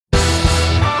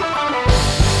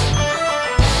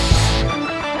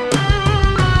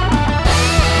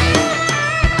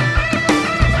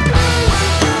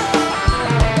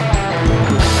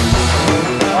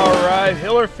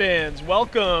Hiller fans,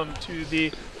 welcome to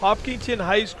the Hopkinton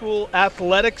High School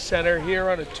Athletic Center here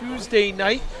on a Tuesday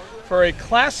night for a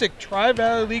classic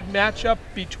Tri-Valley League matchup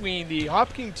between the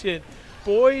Hopkinton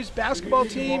boys basketball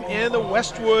team and the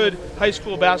Westwood High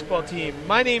School basketball team.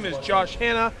 My name is Josh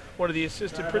Hanna, one of the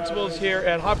assistant principals here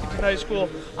at Hopkinton High School.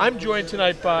 I'm joined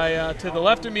tonight by, to the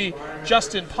left of me,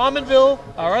 Justin Pominville,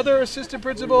 our other assistant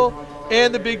principal,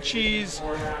 and the Big Cheese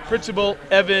principal,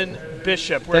 Evan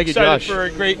Bishop. We're excited for a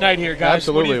great night here, guys.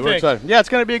 Absolutely, we're excited. Yeah, it's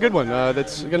going to be a good one.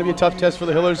 That's going to be a tough test for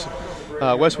the Hillers.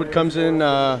 Westwood comes in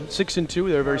 6-2.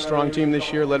 They're a very strong team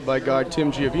this year, led by guard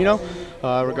Tim Giovino,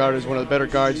 regarded as one of the better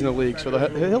guards in the league. So the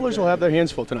Hillers will have their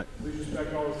hands full tonight.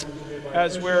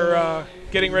 As we're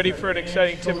getting ready for an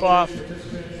exciting tip-off,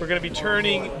 we're going to be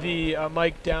turning the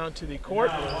mic down to the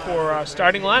court for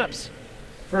starting lineups.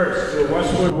 First, the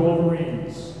Westwood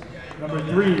Wolverines. Number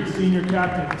 3, senior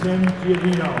captain Tim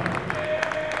Giovino.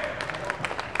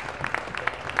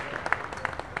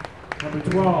 Number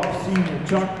 12, senior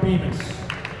Chuck Bemis.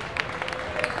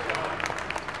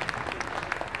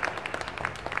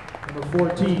 Number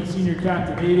 14, senior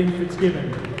captain Aiden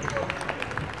Fitzgibbon.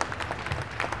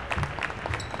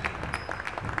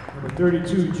 Number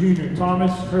 32, junior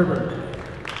Thomas Herbert.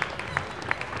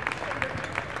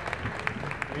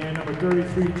 And number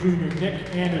 33, junior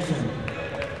Nick Anderson.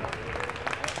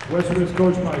 Westwood is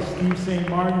coached by Steve St.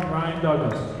 Martin and Ryan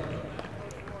Douglas.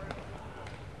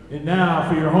 And now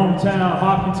for your hometown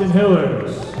Hopkinton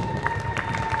Hillers.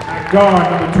 At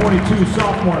guard, number 22,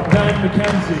 sophomore Ben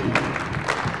McKenzie.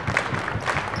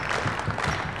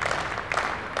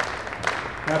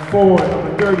 At forward,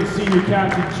 number 30, senior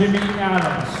captain Jimmy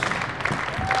Adams.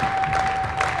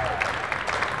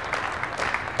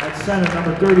 At center,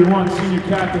 number 31, senior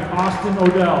captain Austin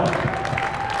Odell.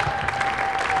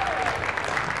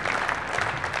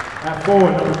 At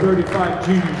forward, number 35,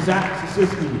 junior Zach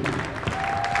Sisiski.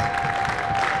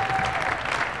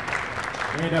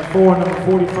 And at forward, number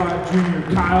 45, junior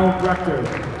Kyle Brechter.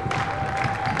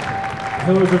 The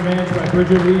Hillers are managed by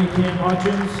Bridget Lee and Cam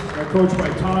Hutchins. They're coached by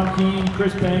Tom Keene,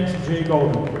 Chris Banks, and Jay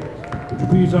Golden. Would you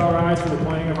please all rise for the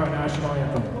playing of our national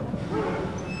anthem?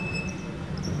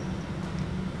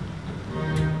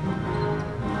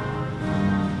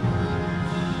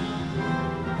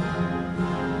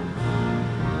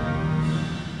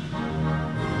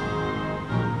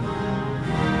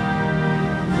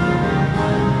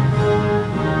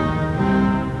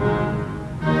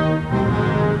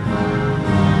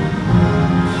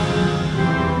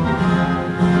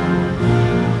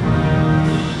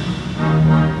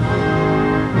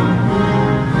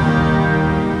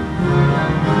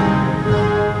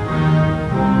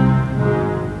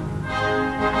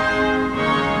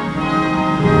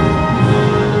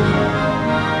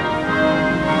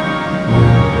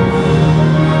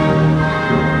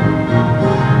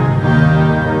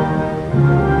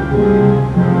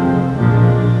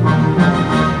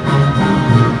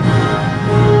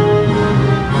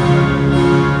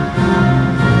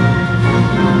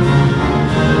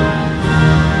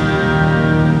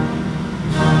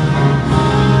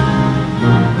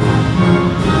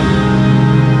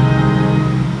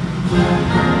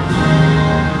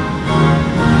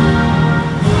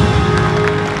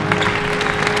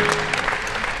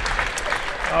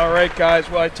 Guys,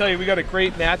 well, I tell you, we got a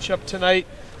great matchup tonight.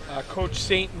 Coach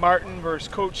St. Martin versus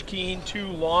Coach Keene, two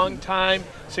long-time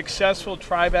successful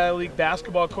Tri-Valley League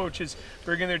basketball coaches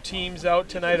bringing their teams out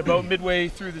tonight about midway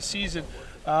through the season.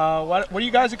 What are you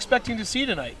guys expecting to see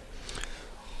tonight?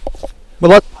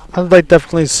 Well, I'd like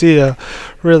definitely see a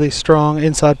really strong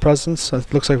inside presence.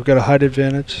 It looks like we've got a height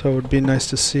advantage, so it would be nice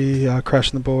to see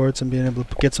crashing the boards and being able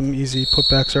to get some easy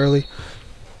putbacks early.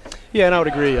 Yeah, and I would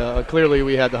agree. Clearly,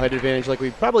 we had the height advantage like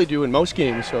we probably do in most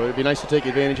games, so it would be nice to take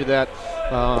advantage of that.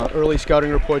 Early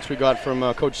scouting reports we got from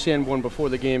Coach Sanborn before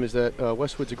the game is that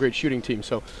Westwood's a great shooting team,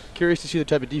 so curious to see the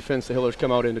type of defense the Hillers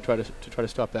come out in to try to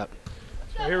stop that.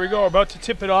 So here we go. We're about to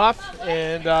tip it off,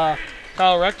 and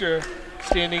Kyle Rector,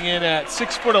 standing in at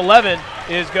 6'11",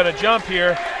 is going to jump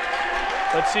here.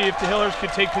 Let's see if the Hillers can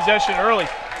take possession early.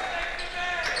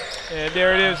 And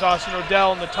there it is, Austin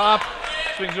Odell on the top.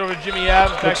 Swings over to Jimmy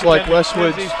Adams. Looks like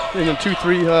Westwood's in the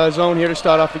 2-3 zone here to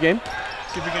start off the game.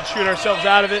 See if we can shoot ourselves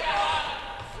out of it.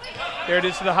 There it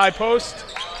is to the high post.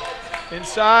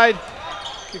 Inside.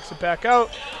 Kicks it back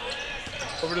out.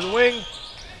 Over to the wing.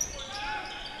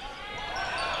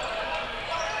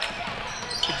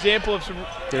 Example of some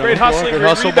great hustling. Good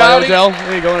hustle by Odell.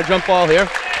 There you go, on a jump ball here.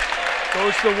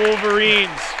 Goes to the Wolverines.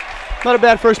 Not a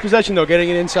bad first possession, though, getting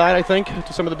it inside, I think,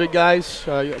 to some of the big guys.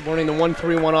 Running the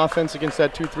 1-3-1 offense against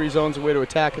that 2-3 zone's a way to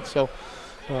attack it. So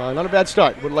not a bad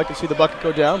start. Would like to see the bucket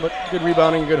go down, but good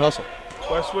rebounding and good hustle.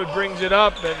 Westwood brings it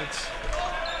up, and it's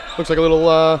Looks like a little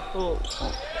little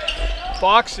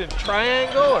box and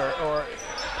triangle, or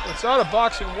it's not a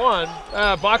box and one.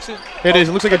 Box and it is.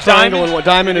 It looks like a triangle and one,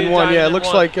 diamond Maybe and a one. Yeah, it diamond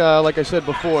looks like I said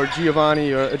before,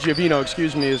 Giovino,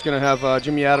 excuse me, is going to have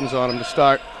Jimmy Adams on him to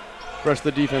start. The rest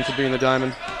of the defense will be in the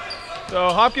diamond. So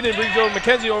Hopkinton brings over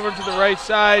McKenzie over to the right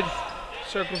side,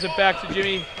 circles it back to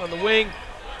Jimmy on the wing.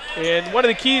 And one of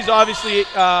the keys, obviously,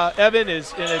 Evan,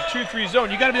 is in a 2-3 zone.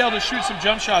 You got to be able to shoot some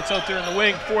jump shots out there in the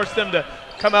wing, force them to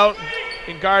come out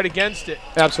and guard against it.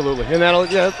 Absolutely, and that'll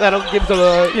give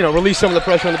the release some of the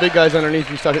pressure on the big guys underneath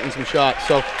and start hitting some shots.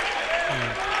 So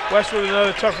Westwood with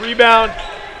another tough rebound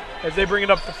as they bring it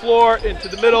up the floor into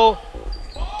the middle.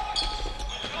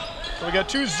 So we got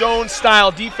 2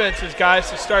 zone-style defenses, guys,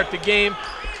 to start the game.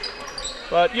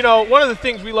 But, one of the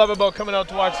things we love about coming out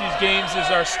to watch these games is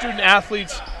our student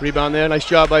athletes. Rebound there, nice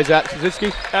job by Zach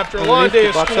Szyczki. After a long day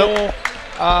of school,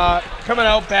 coming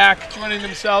out back, joining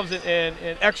themselves and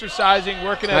exercising,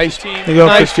 working as a team.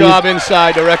 Nice job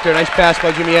inside, Director. Nice pass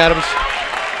by Jimmy Adams.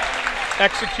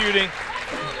 Executing.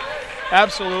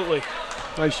 Absolutely.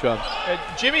 Nice job.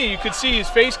 Jimmy, you could see his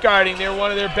face guarding. They're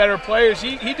one of their better players.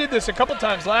 He did this a couple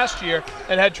times last year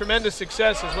and had tremendous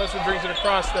success as Westwood brings it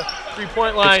across the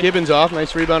three-point line. It's Gibbons off.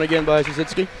 Nice rebound again by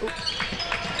Szyczki.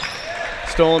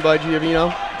 Stolen by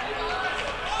Giovino.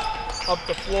 Up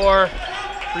the floor,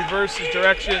 reverses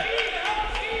direction.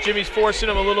 Jimmy's forcing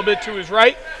him a little bit to his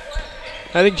right.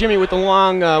 I think Jimmy with the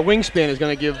long wingspan is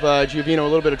going to give Giovino a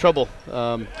little bit of trouble.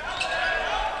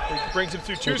 He brings him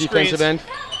through 2 screens. Defensive end.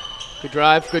 Good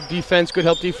drive, good defense, good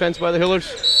help defense by the Hillers.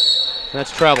 And that's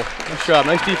travel. Nice job.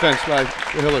 Nice defense by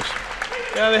the Hillers.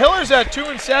 Yeah, the Hillers at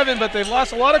 2-7, but they've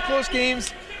lost a lot of close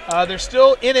games. They're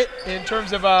still in it in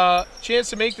terms of a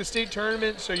chance to make the state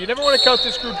tournament, so you never want to count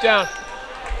this group down.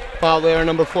 Foul there,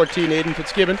 number 14, Aiden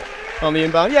Fitzgibbon on the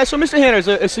inbound. Yeah, so Mr. Hanner is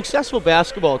a successful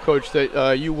basketball coach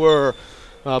that you were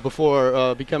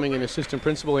before becoming an assistant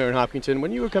principal here in Hopkinton.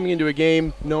 When you were coming into a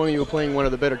game, knowing you were playing one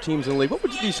of the better teams in the league, what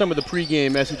would be some of the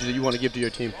pregame messages that you want to give to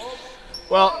your team?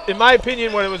 Well, in my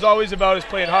opinion, what it was always about is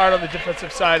playing hard on the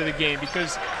defensive side of the game,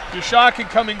 because your shot can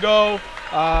come and go.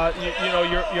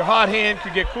 Your hot hand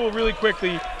could get cool really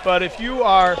quickly, but if you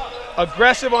are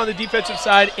aggressive on the defensive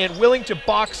side and willing to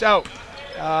box out,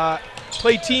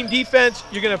 play team defense,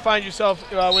 you're going to find yourself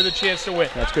with a chance to win.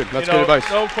 That's good. That's good advice.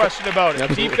 No question about it.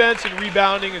 Absolutely. Defense and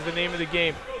rebounding is the name of the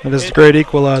game. That is a great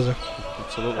equalizer.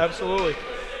 Absolutely. Absolutely.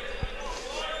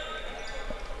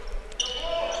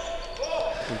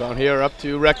 Down here up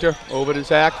to Rector, over to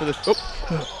Zach for the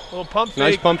Little pump fake.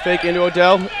 Nice pump fake into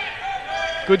Odell.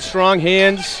 Good strong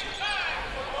hands.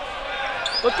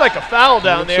 Looked like a foul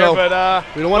down there, so. but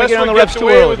we don't want to get on the refs too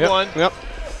early. Yep.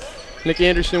 Nick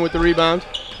Anderson with the rebound.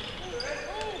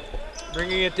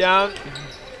 Bringing it down.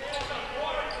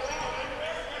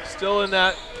 Still in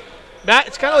that.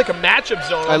 It's kind of like a matchup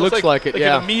zone. It looks like it,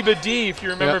 yeah. Like an Amoeba D, if you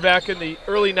remember back in the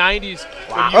early 90s.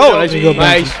 Wow. Oh,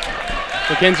 nice.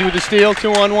 McKenzie with the steal,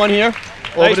 2-on-1 here.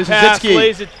 Over to pass, Szyczki.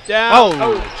 lays it down.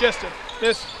 Oh, just a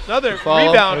miss. Another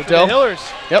rebound for the Hillers.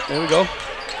 Yep, there we go.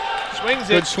 Swings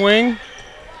it. Good swing.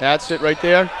 That's it right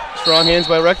there. Strong hands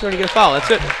by Rector, and he gets a foul. That's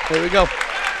it. There we go.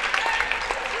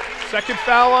 Second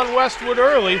foul on Westwood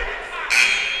early.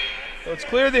 So it's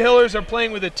clear the Hillers are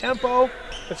playing with a tempo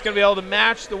that's going to be able to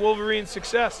match the Wolverines'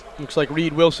 success. Looks like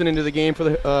Reed Wilson into the game for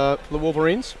the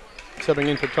Wolverines, subbing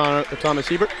in for Thomas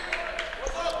Hebert.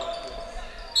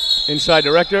 Inside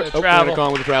Director.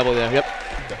 Gone with the travel there. Yep.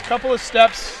 A couple of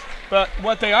steps, but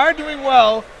what they are doing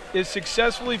well is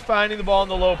successfully finding the ball in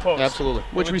the low post. Absolutely.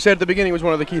 Which we said at the beginning was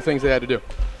one of the key things they had to do.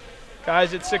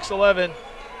 Guys at 6'11",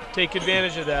 take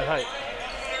advantage of that height.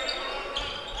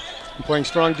 Playing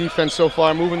strong defense so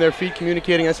far, moving their feet,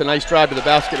 communicating. That's a nice drive to the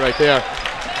basket right there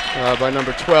by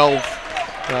number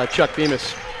 12, Chuck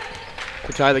Bemis,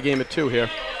 to tie the game at 2 here.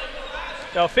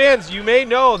 Now, fans, you may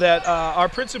know that our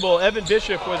principal, Evan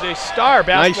Bishop, was a star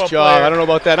basketball Nice job. player. I don't know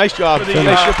about that. Nice job. The,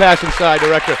 nice pass inside,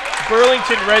 Director.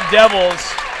 Burlington Red Devils,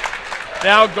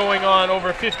 now going on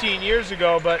over 15 years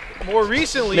ago, but more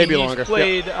recently he's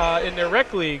played in their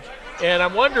rec league. And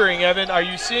I'm wondering, Evan, are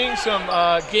you seeing some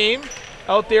game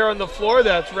out there on the floor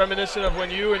that's reminiscent of when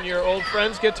you and your old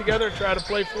friends get together and try to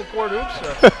play full court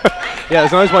hoops? Yeah,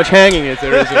 there's not as much hanging as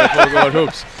there is in the full court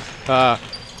hoops.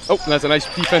 That's a nice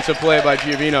defensive play by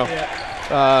Giovino.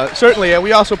 Yeah. Certainly,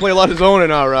 we also play a lot of zone in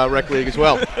our rec league as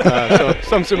well. So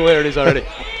some similarities already.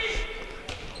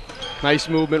 Nice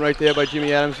movement right there by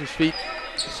Jimmy Adams' feet.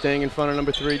 Staying in front of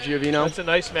number 3, Giovino. That's a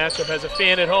nice matchup. As a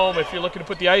fan at home, if you're looking to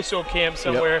put the ISO cam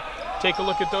somewhere, take a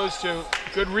look at those two.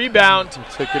 Good rebound.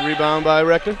 It's a good rebound by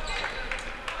Rector.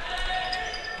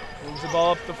 Moves the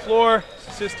ball up the floor.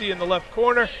 Sisti in the left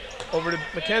corner. Over to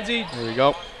McKenzie. There we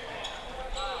go.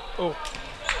 Oh,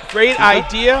 great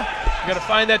idea. You got to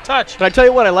find that touch. But I tell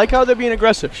you what, I like how they're being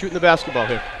aggressive, shooting the basketball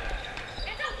here.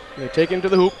 They take it to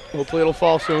the hoop. Hopefully it'll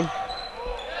fall soon.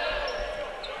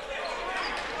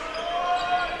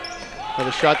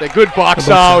 Another shot there. Good box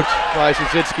out by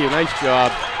Szycki. Nice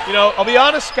job. You know, I'll be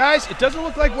honest, guys, it doesn't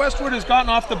look like Westwood has gotten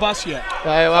off the bus yet.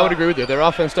 I would agree with you. Their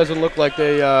offense doesn't look like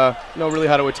they know really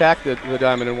how to attack the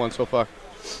Diamond in one so far.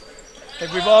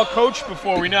 Like we've all coached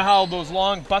before, we know how those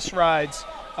long bus rides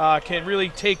can really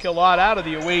take a lot out of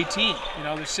the away team. You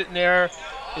know, they're sitting there,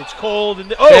 it's cold. And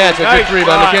yeah, it's a good three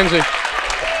by McKenzie.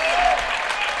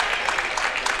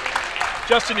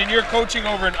 Justin, in your coaching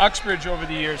over in Uxbridge over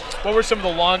the years, what were some of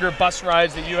the longer bus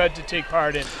rides that you had to take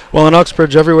part in? Well, in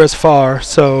Uxbridge, everywhere's far,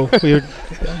 so we would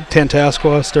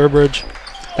Tantasqua, Sturbridge.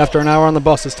 After an hour on the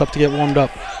bus, it's tough to get warmed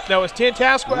up. Now, is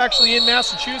Tantasqua actually in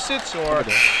Massachusetts, or?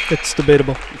 It's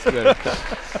debatable. It's debatable.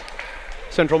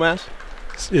 Central Mass?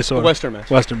 Yes, sir. Western Mass.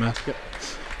 Western Mass. Yep.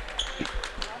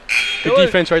 Good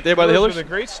defense right there by the Hillers. With a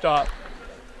great stop.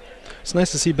 It's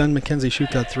nice to see Ben McKenzie shoot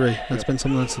that three. That's been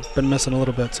something that's been missing a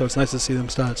little bit, so it's nice to see them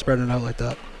start spreading it out like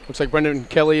that. Looks like Brendan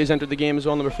Kelly has entered the game as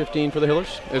well, number 15 for the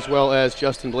Hillers, as well as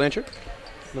Justin Blanchard,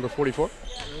 number 44.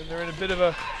 And they're in a bit of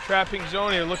a trapping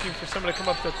zone here, looking for someone to come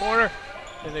up the corner,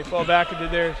 and they fall back into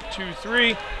their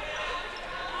 2-3.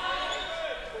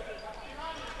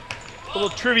 A little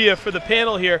trivia for the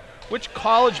panel here. Which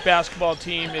college basketball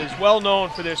team is well known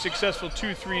for their successful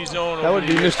 2-3 zone? That would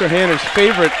be Mr. Hanner's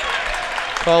favorite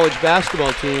college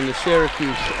basketball team, the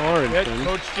Syracuse Orange. Yeah,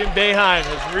 Coach Jim Boeheim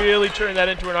has really turned that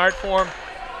into an art form,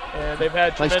 and they've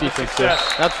had tremendous success.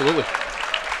 There. Absolutely.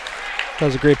 That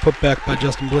was a great putback by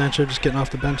Justin Blanchard, just getting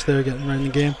off the bench there, getting right in the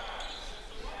game.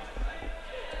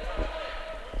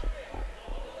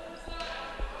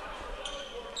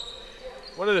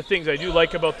 One of the things I do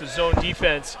like about the zone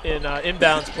defense in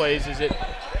inbounds plays is it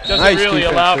doesn't really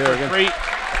allow for great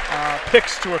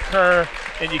picks to occur,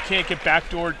 and you can't get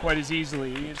backdoored quite as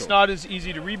easily. It's not as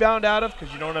easy to rebound out of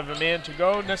because you don't have a man to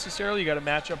go necessarily. You got to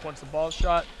match up once the ball's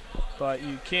shot, but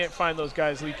you can't find those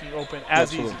guys leaking open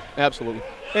as easy. Absolutely.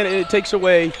 And it takes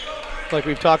away, like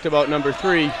we've talked about, number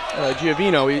 3,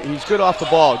 Giovino. He's good off the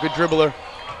ball, good dribbler.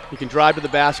 He can drive to the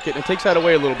basket, and it takes that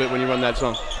away a little bit when you run that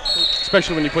zone,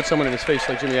 especially when you put someone in his face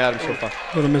like Jimmy Adams so far.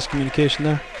 A little miscommunication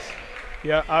there.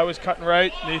 Yeah, I was cutting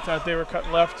right. They thought they were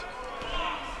cutting left.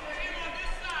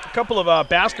 A couple of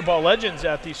basketball legends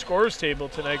at the scorers table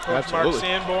tonight. Coach Mark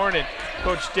Sanborn and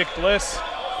Coach Dick Bliss.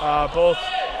 Both,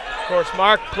 of course,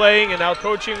 Mark playing and now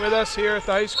coaching with us here at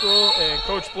the high school. And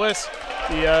Coach Bliss,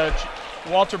 the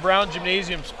Walter Brown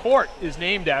Gymnasium's court is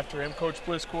named after him, Coach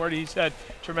Bliss Court. He's had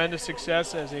tremendous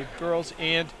success as a girls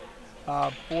and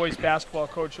boys basketball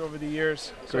coach over the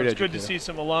years. So it's good to see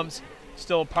some alums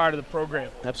still a part of the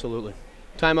program. Absolutely.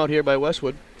 Timeout here by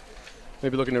Westwood.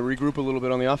 Maybe looking to regroup a little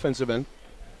bit on the offensive end.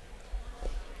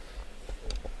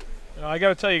 I got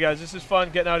to tell you guys, this is fun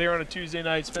getting out here on a Tuesday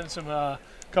night, spend some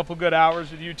couple good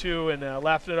hours with you two and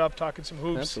laughing it up, talking some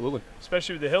hoops. Absolutely.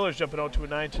 Especially with the Hillers jumping out to a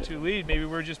 9-2 lead. Maybe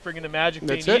we're just bringing the magic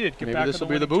That's they needed. Maybe this will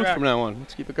be the booth from now on.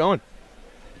 Let's keep it going.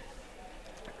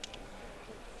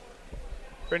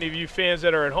 For any of you fans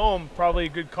that are at home, probably a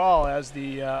good call as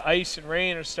the ice and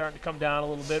rain are starting to come down a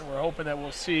little bit. And we're hoping that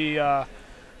we'll see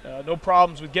no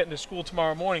problems with getting to school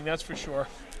tomorrow morning, that's for sure.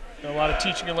 A lot of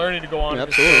teaching and learning to go on. Yeah,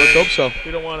 absolutely. Let's hope so.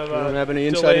 We don't want to. We don't have any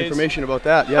inside information about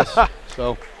that. Yes.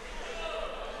 So.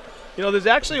 You know, there's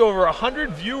actually over 100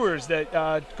 viewers that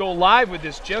go live with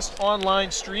this just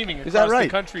online streaming across the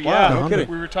country. Wow, yeah, no kidding.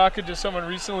 We were talking to someone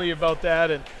recently about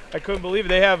that, and I couldn't believe it.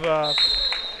 They have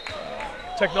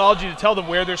technology to tell them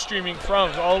where they're streaming from.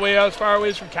 It's all the way out as far away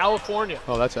as from California.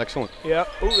 Oh, that's excellent. Yeah.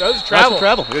 Oh, that was travel. That's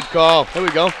travel. Good call. There we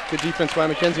go. Good defense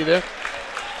by McKenzie there.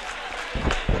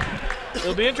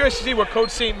 It'll be interesting to see what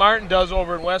Coach St. Martin does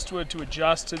over in Westwood to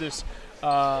adjust to this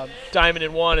diamond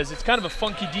and one, as it's kind of a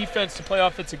funky defense to play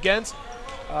offense against.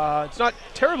 It's not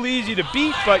terribly easy to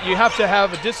beat, but you have to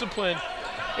have a discipline,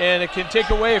 and it can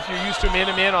take away if you're used to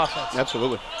man-to-man offense.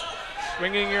 Absolutely.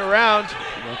 Swinging it around.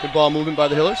 Good ball movement by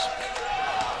the Hillers.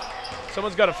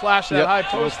 Someone's got to flash that high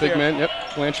post big there. man. Yep.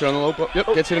 Blanchard on the low post. Yep.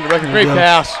 Gets it into record. Great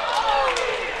pass.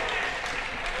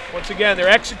 Once again, they're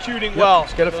executing well.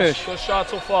 Just got to finish. Those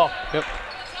shots will fall. Yep.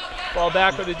 Ball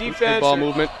back with the defense. Good ball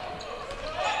movement.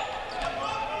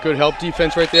 Good help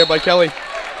defense right there by Kelly.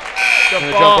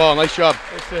 Jump ball. Nice job.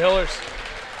 It's the Hillers.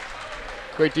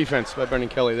 Great defense by Brendan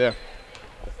Kelly there.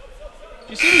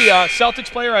 You see the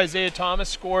Celtics player Isaiah Thomas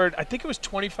scored, I think it was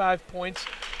 25 points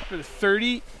for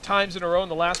 30 times in a row,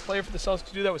 and the last player for the Celtics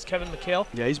to do that was Kevin McHale.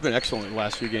 Yeah, he's been excellent in the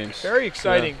last few games. Very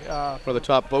exciting. Yeah. For the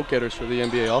top vote getters for the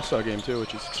NBA All-Star game, too,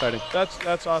 which is exciting.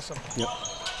 That's awesome. Yep.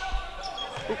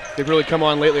 They've really come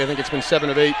on lately. I think it's been 7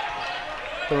 of 8.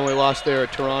 They only lost there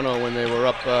at Toronto when they were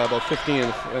up about 15 in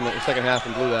the second half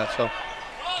and blew that. So,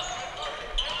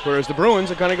 whereas the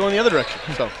Bruins are kind of going the other direction.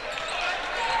 So,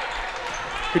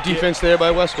 good defense there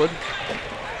by Westwood.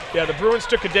 Yeah, the Bruins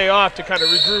took a day off to kind of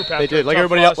regroup after They did, like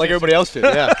everybody else did.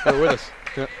 Yeah, they were with us.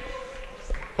 Yeah.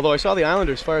 Although I saw the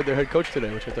Islanders fired their head coach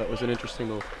today, which I thought was an interesting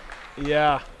move.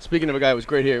 Yeah. Speaking of a guy with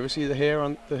great hair, ever see the hair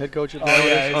on the head coach of the Islanders?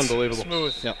 Yeah, it's unbelievable.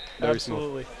 Smooth. Yeah, very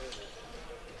absolutely. Smooth.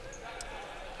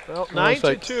 Well,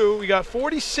 9-2. We got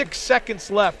 46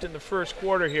 seconds left in the first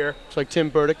quarter here. Looks like Tim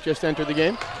Burdick just entered the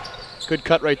game. Good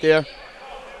cut right there.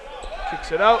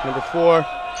 Kicks it out. Number 4.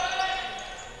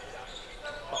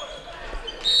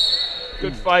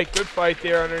 Good fight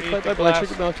there underneath the glass.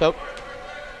 Good bounce out.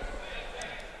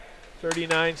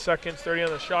 39 seconds, 30 on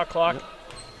the shot clock. Yep.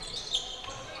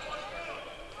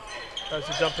 Tries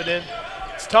to dump it in.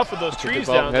 It's tough with those trees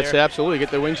down there. That's absolutely.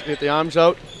 Get the wings, get the arms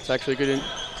out. It's actually a good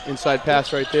inside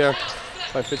pass right there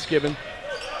by Fitzgibbon.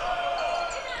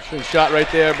 Good shot right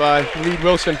there by Reed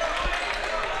Wilson.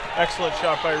 Excellent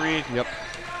shot by Reed. Yep.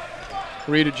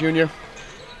 Reed, a junior.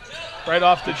 Right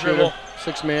off the dribble.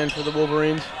 6-man for the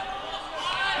Wolverines.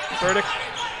 Burdick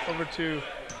over to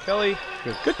Kelly.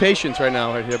 Good patience right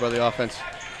now right here by the offense.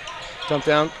 Dump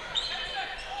down.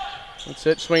 That's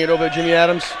it. Swing it over to Jimmy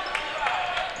Adams.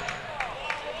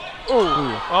 Ooh,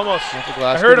 almost.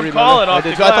 I heard him call it off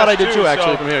the glass. I thought I did too,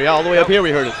 actually, from here. Yeah, all the way up here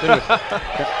we heard it.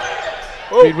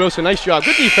 Reed Wilson, nice job.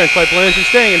 Good defense by Blanchard,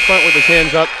 staying in front with his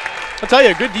hands up. I'll tell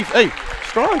you, good defense. Hey,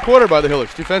 strong quarter by the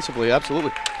Hillers, defensively,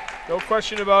 absolutely. No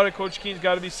question about it. Coach Keene's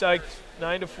got to be psyched.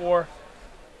 9-4.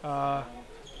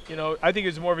 You know, I think it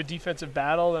was more of a defensive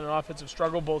battle than an offensive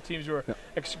struggle. Both teams were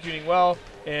executing well,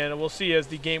 and we'll see as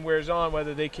the game wears on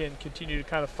whether they can continue to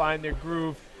kind of find their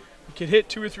groove. We could hit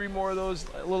 2 or 3 more of those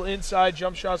little inside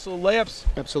jump shots, little layups.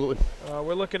 Absolutely.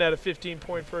 We're looking at a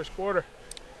 15-point first quarter.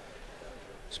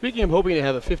 Speaking of hoping to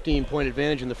have a 15-point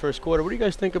advantage in the first quarter, what do you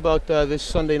guys think about this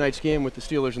Sunday night's game with the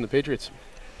Steelers and the Patriots?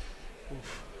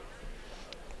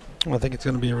 I think it's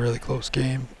going to be a really close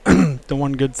game. The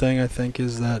one good thing, I think,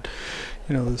 is that,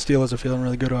 you know, the Steelers are feeling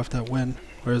really good off that win,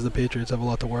 whereas the Patriots have a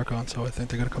lot to work on, so I think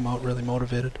they're going to come out really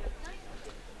motivated.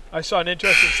 I saw an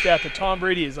interesting stat that Tom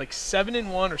Brady is like 7-1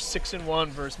 or 6-1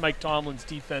 versus Mike Tomlin's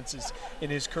defenses in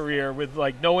his career with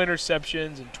like no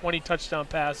interceptions and 20 touchdown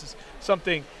passes,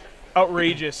 something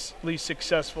outrageously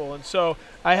successful. And so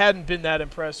I hadn't been that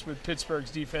impressed with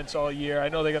Pittsburgh's defense all year. I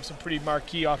know they got some pretty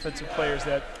marquee offensive players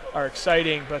that are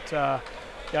exciting, but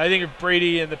yeah, I think if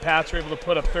Brady and the Pats are able to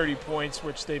put up 30 points,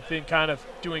 which they've been kind of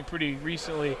doing pretty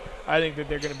recently, I think that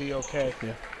they're going to be okay.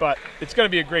 Yeah. But it's going to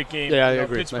be a great game. Yeah, I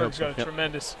agree. Pittsburgh's got a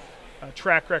tremendous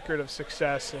track record of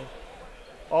success, and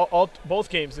both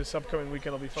games this upcoming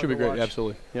weekend will be fun. Should be great, watch.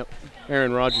 absolutely. Yep.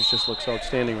 Aaron Rodgers just looks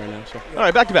outstanding right now. So, all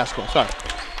right, back to basketball. Sorry,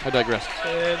 I digress.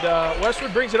 And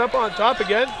Westwood brings it up on top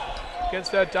again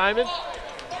against that diamond.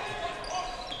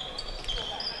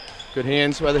 Good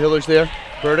hands by the Hillers there.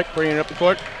 Burdick bringing it up the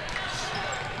court.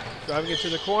 Driving it to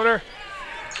the corner.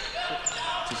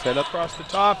 Just head up across the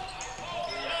top.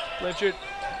 Blanchard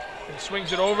and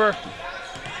swings it over.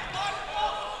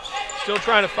 Still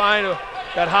trying to find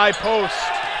that high post.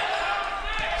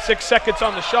 6 seconds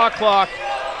on the shot clock.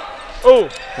 Oh,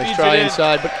 nice try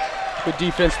inside, but good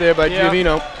defense there by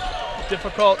Giovino.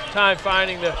 Difficult time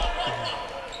finding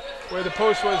where the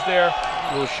post was there.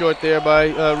 A little short there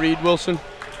by Reed Wilson.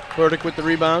 Burdick with the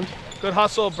rebound. Good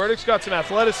hustle. Burdick's got some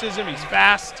athleticism. He's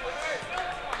fast.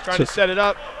 Trying to set it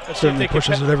up. Certainly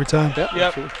pushes it every time.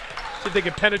 Yep. See if they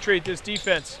can penetrate this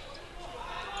defense.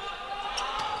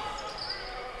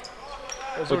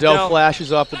 Odell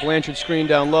flashes off the Blanchard screen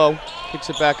down low. Kicks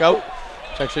it back out.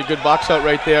 It's actually a good box out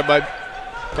right there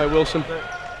by Wilson.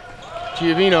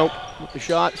 Giovino with the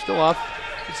shot. Still off.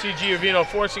 You can see Giovino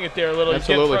forcing it there a little.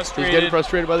 Absolutely. He's He's getting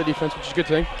frustrated by the defense, which is a good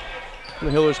thing from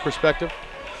the Hillers' perspective.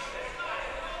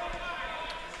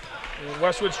 And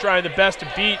Westwood's trying the best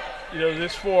to beat,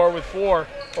 this 4 with 4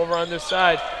 over on this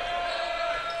side.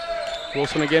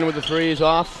 Wilson again with the 3 is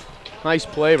off. Nice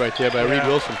play right there by Reed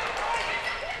Wilson.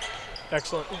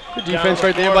 Excellent. Good defense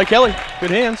right there by Kelly. Good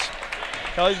hands.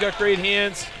 Kelly's got great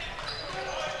hands.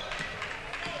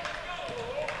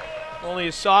 Only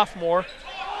a sophomore.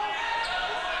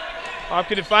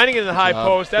 Hopkins finding it in the high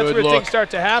post. That's where things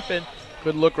start to happen.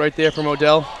 Good look right there from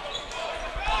Odell.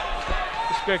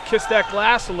 Just going to kiss that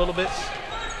glass a little bit.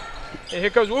 And here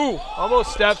comes,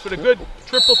 almost steps, but a good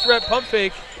triple threat pump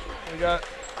fake. We got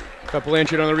Got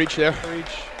Blanchard on the reach there. Reach.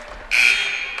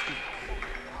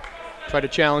 Try to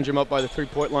challenge him up by the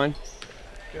 3-point line.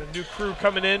 Got a new crew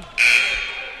coming in.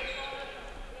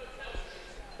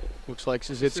 Looks like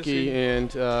Zizitsky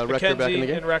and Rector back in the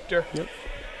game. And Rector. Yep.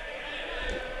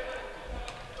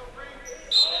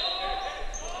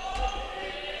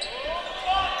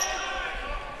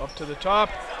 Up to the top,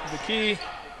 the key.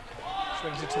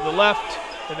 Swings it to the left,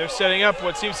 and they're setting up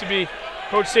what seems to be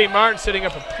Coach St. Martin setting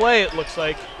up a play, it looks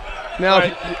like. Now,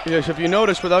 Right. if you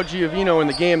notice, without Giovino in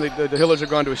the game, the Hillers have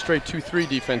gone to a straight 2-3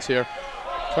 defense here.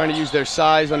 Trying to use their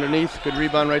size underneath. Good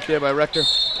rebound right there by Rector.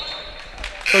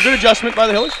 So good adjustment by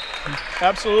the Hillers.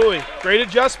 Absolutely. Great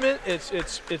adjustment. It's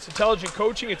intelligent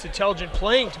coaching. It's intelligent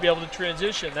playing to be able to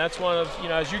transition. That's one of,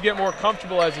 as you get more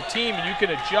comfortable as a team and you can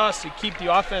adjust and keep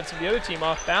the offense of the other team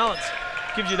off balance,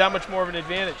 it gives you that much more of an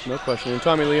advantage. No question. And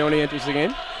Tommy Leone enters the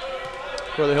game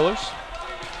for the Hillers.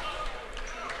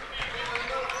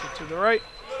 To the right.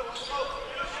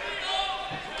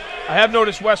 I have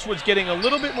noticed Westwood's getting a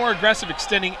little bit more aggressive,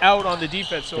 extending out on the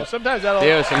defense. So sometimes that'll.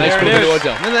 There's a nice there move it into is.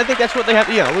 Odell. And I think that's what they have.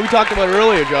 We talked about it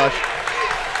earlier, Josh.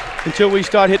 Until we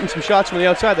start hitting some shots from the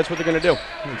outside, that's what they're going to do.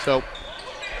 And so,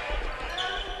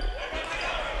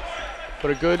 put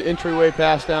a good entryway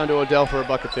pass down to Odell for a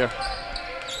bucket there.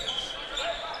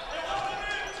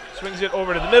 Swings it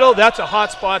over to the middle. That's a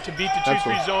hot spot to beat the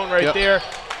 2-3 zone right there.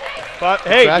 But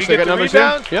hey, Crash, we they get got the numbers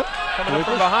rebound. here. Yep. Coming up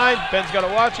from behind. Ben's got to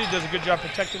watch it. Does a good job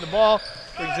protecting the ball.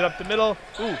 Brings it up the middle.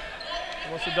 Ooh.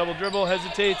 Almost a double dribble.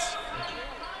 Hesitates.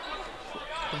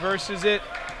 Reverses it.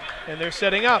 And they're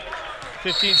setting up.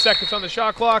 15 seconds on the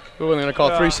shot clock. Ooh, and they're going to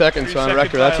call 3 seconds on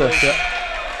record. That's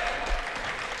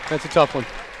a tough one.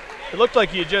 It looked like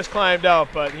he had just climbed out,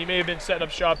 but he may have been setting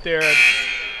up shop there. And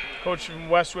Coach from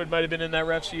Westwood might have been in that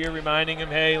ref's ear reminding him,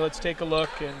 hey, let's take a look.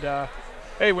 And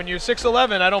hey, when you're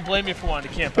 6'11", I don't blame you for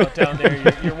wanting to camp out down there.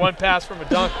 You're one pass from a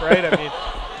dunk, right? I mean,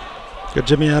 got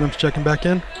Jimmy Adams checking back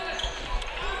in.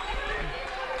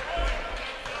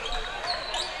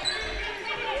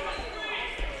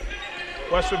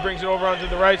 Westwood brings it over onto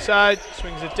the right side,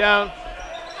 swings it down,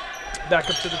 back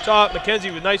up to the top.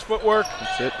 McKenzie with nice footwork.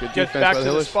 That's it. Good Gets defense back by the to the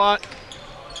Hillers. spot.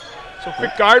 So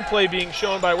quick guard play being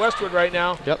shown by Westwood right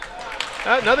now. Yep.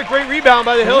 Another great rebound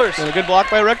by the Hillers. And a good block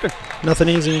by Rector. Nothing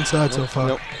easy inside so far.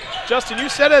 Nope. Justin, you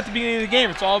said at the beginning of the game,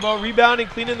 it's all about rebounding,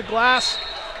 cleaning the glass.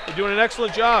 They're doing an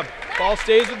excellent job. Ball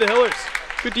stays with the Hillers.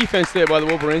 Good defense there by the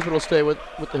Wolverines, but it'll stay with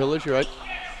the Hillers. You're right.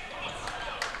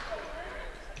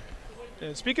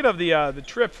 And speaking of the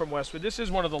trip from Westwood, this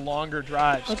is one of the longer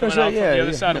drives. I was Coming gonna out say, from the yeah,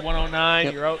 other side of 109,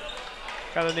 Yep. you're out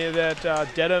kind of near that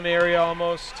Dedham area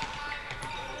almost.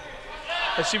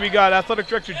 I see we got Athletic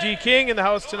Director D. King in the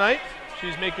house tonight.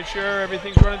 She's making sure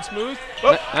everything's running smooth.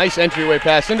 Oh, Nice entryway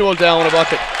pass into Odell in a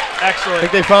bucket. I excellent.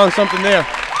 think they found something there.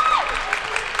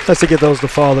 Nice to get those to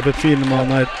fall. They've been feeding them all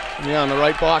night. Yeah, on the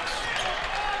right box.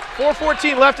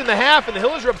 4:14 left in the half, and the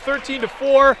Hillers are up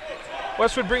 13-4.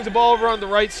 Westwood brings the ball over on the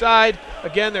right side.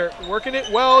 Again, they're working it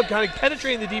well, kind of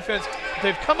penetrating the defense. But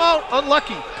they've come out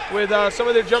unlucky with some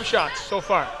of their jump shots so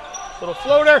far. Little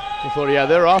floater. Yeah,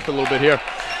 they're off a little bit here.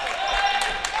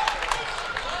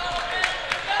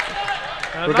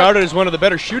 Regarded as one of the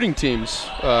better shooting teams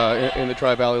in the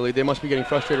Tri-Valley League, they must be getting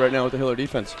frustrated right now with the Hiller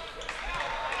defense.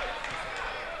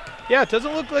 Yeah, it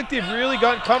doesn't look like they've really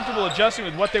gotten comfortable adjusting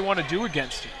with what they want to do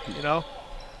against it,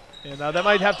 And that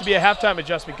might have to be a halftime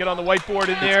adjustment. Get on the whiteboard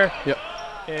in there. Yep.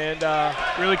 And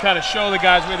really kind of show the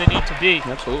guys where they need to be.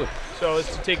 Absolutely. So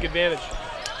it's to take advantage.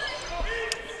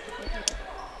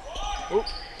 Ooh.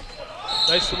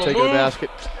 Nice little Take move. the basket.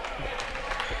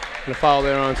 And a foul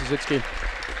there on Zizitsky.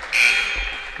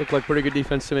 Looked like pretty good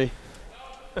defense to me.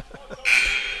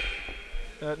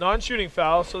 Non-shooting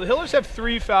foul. So the Hillers have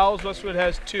 3 fouls. Westwood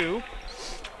has 2.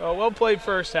 Well played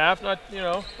first half.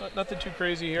 Nothing too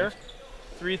crazy here.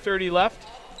 3:30 left.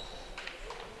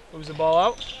 Moves the ball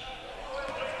out.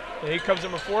 And here comes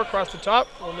number 4 across the top.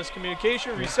 A little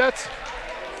miscommunication. Resets.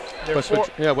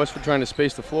 Westwood trying to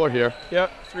space the floor here.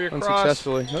 Yep, 3 across.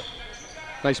 Unsuccessfully. Yep.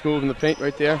 Nice move in the paint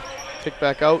right there. Kick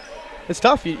back out. It's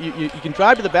tough. You can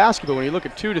drive to the basket, but when you look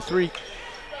at 2 to 3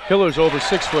 Hillers over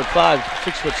 6'5",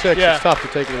 6'6", Yeah. it's tough to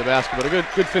take it to the basket. But a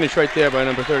good finish right there by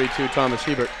number 32, Thomas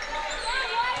Hebert.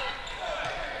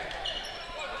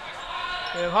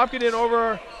 And Hopkins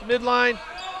over the midline.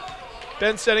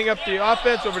 Ben setting up the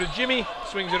offense over to Jimmy.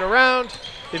 Swings it around.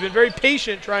 They've been very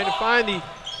patient trying to find the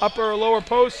upper or lower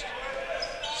post.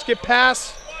 Skip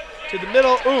pass to the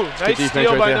middle. Ooh, nice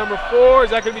steal right by there. number 4. Is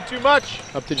that going to be too much?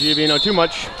 Up to Giovino, too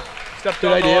much. Stepped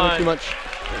Good on the idea, but line. too much.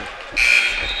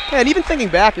 Yeah, and even thinking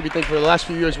back, if you think for the last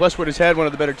few years, Westwood has had one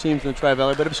of the better teams in the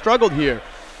Tri-Valley, but have struggled here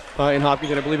in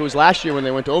Hopkinton. I believe it was last year when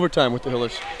they went to overtime with the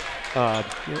Hillers.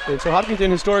 And so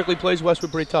Hopkinton historically plays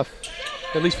Westwood pretty tough,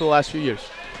 at least for the last few years.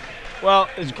 Well,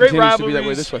 it's great Continues to be that way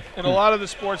rivalries this way. in a lot of the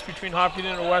sports between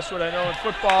Hopkinton and Westwood. I know in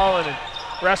football and in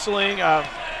wrestling,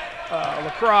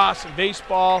 lacrosse and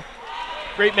baseball.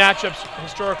 Great matchups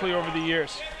historically over the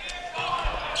years.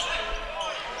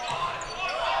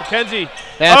 McKenzie.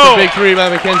 That's a big three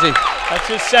by McKenzie. That's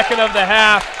his second of the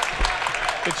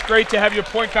half. It's great to have your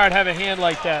point guard have a hand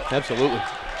like that. Absolutely.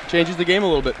 Changes the game a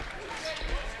little bit.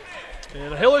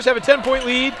 And the Hillers have a 10-point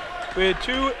lead with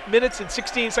 2 minutes and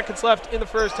 16 seconds left in the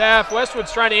first half.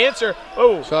 Westwood's trying to answer.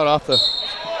 Oh. Shot off the.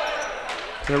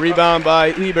 And a rebound by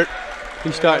Ebert.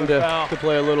 He's starting to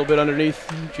play a little bit underneath.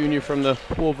 Junior from the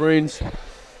Wolverines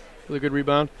with a good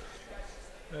rebound.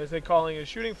 As they're calling a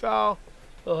shooting foul,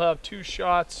 they'll have 2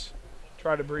 shots.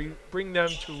 Try to bring them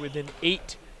to within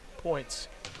 8 points.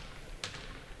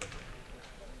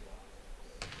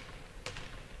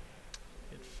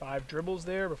 And 5 dribbles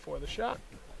there before the shot.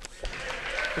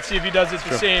 Let's see if he does it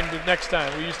the same the next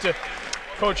time. We used to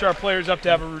coach our players up to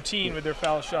have a routine with their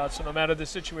foul shots, so no matter the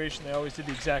situation, they always did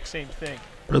the exact same thing.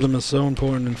 Rhythm is so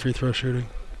important in free throw shooting.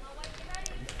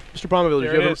 Mr. Palmerville,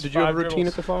 did you have a routine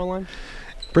at the foul line?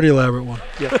 Pretty elaborate one.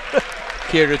 Yeah.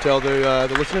 Care to tell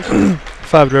the listeners?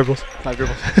 5 dribbles. 5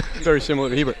 dribbles. Very similar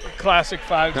to Hebert. Classic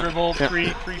 5 dribble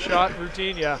pre-shot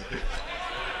routine, yeah.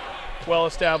 Well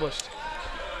established.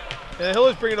 And the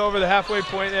Hillers bring it over the halfway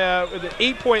point with an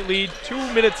 8-point lead,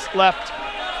 2 minutes left.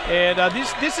 And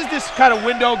this is this kind of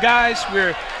window, guys,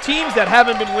 where teams that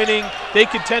haven't been winning, they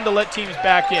could tend to let teams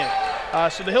back in.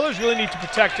 So the Hillers really need to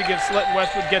protect against letting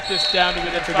Westwood get this down to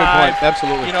within 5. That's a good point.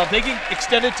 Absolutely. You know, if they can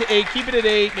extend it to 8, keep it at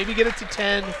 8, maybe get it to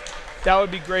 10, that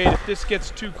would be great. If this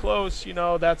gets too close, you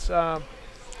know, that's not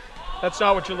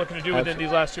what you're looking to do within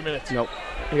these last 2 minutes. Nope.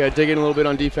 You got to dig in a little bit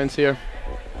on defense here.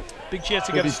 Big chance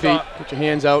to With get a these feet. stop. Put your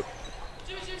hands out.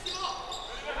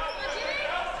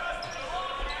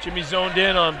 Jimmy zoned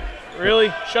in on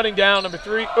really shutting down number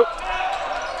 3. Oh.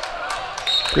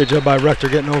 Great job by Rector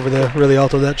getting over there. Really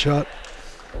altered that shot.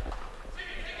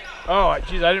 Oh,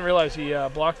 geez, I didn't realize he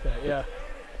blocked that, yeah.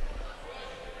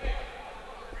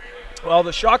 Well,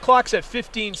 the shot clock's at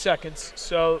 15 seconds,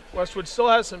 so Westwood still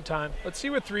has some time. Let's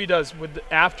see what 3 does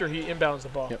after he inbounds the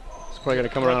ball. Yep. It's probably going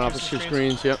to come around off the 2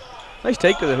 screens. Yep. Nice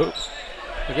take to the hoop.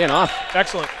 Again, off.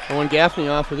 Excellent. Owen Gaffney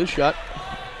off with his shot.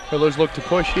 Hillers look to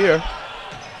push here.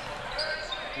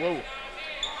 Whoa.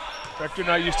 Rector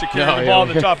not used to carrying the ball on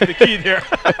the top of the key there.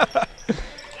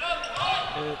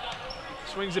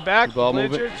 Swings it back. Ball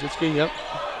movement. Zitsky, yep.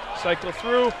 Cycle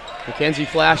through. McKenzie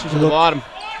flashes to the bottom.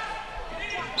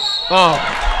 Oh.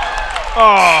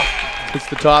 Oh. It's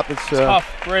the top. It's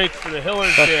tough break for the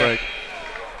Hillers tough there. break.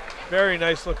 Very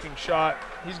nice looking shot.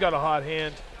 He's got a hot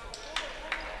hand.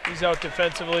 He's out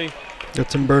defensively. Got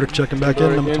Tim Burdick checking back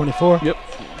in, number 24. Yep.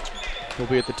 He'll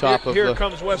be at the top of here the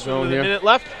comes Westwood zone with here. a minute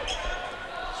left.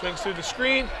 Swings through the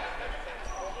screen.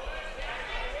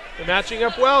 They're matching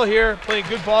up well here, playing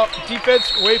good ball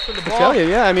defense away from the ball. I tell you,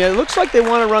 yeah. I mean, it looks like they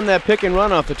want to run that pick and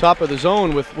run off the top of the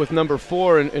zone with number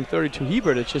 4 and 32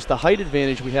 Hebert. It's just the height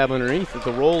advantage we have underneath. That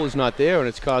the roll is not there, and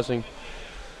it's causing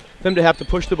them to have to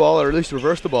push the ball or at least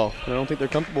reverse the ball. And I don't think they're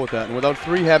comfortable with that. And without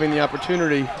 3 having the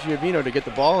opportunity, Giovino, to get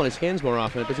the ball in his hands more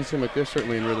often, it doesn't seem like they're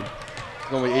certainly in rhythm.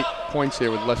 There's only 8 points here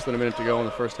with less than a minute to go in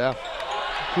the first half.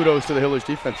 Kudos to the Hillers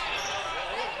defense.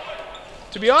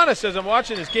 To be honest, as I'm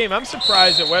watching this game, I'm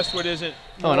surprised that Westwood isn't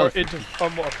more into a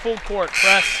more full court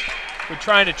press with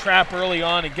trying to trap early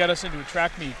on and get us into a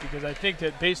track meet, because I think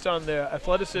that based on the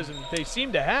athleticism they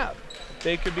seem to have,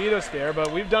 they could beat us there.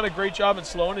 But we've done a great job in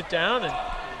slowing it down and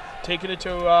taking it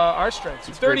to our strengths.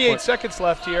 38 seconds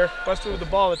left here. Westwood with the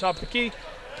ball at the top of the key.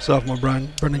 Sophomore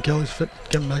Brendan Kelly's fit,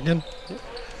 getting back in.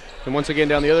 And once again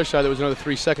down the other side, there was another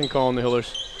 3-second call on the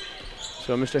Hillers.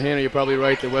 So, Mr. Hanna, you're probably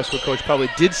right. The Westwood coach probably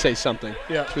did say something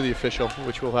to the official,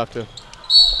 which we'll have to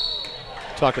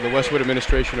talk to the Westwood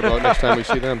administration about next time we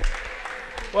see them.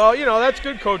 Well, you know, that's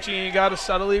good coaching. You got to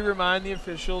subtly remind the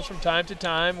officials from time to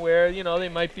time where, you know, they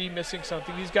might be missing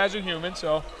something. These guys are human,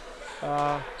 so.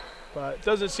 But it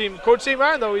doesn't seem. Coach St.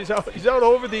 Martin, though, he's out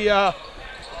over the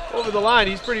line.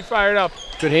 He's pretty fired up.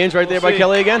 Good hands right there by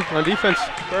Kelly again on defense.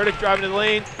 Burdick driving to the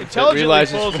lane. Intelligently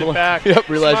pulls it back. Yep,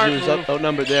 realized he was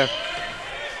outnumbered there.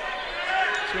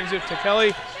 Swings it to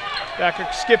Kelly. Back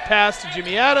a skip pass to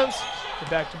Jimmy Adams. And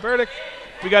back to Burdick.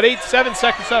 We got 7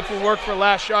 seconds left. We'll work for a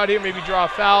last shot here. Maybe draw a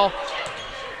foul.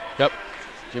 Yep.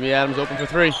 Jimmy Adams open for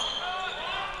 3.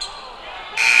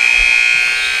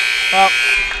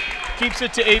 Keeps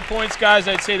it to 8 points, guys.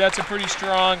 I'd say that's a pretty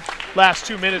strong last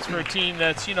 2 minutes for a team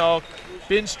that's,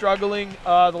 been struggling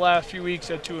the last few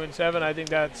weeks at 2-7. I think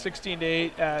that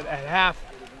 16-8 at half,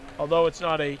 although it's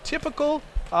not a typical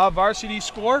varsity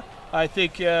score, I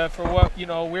think for what,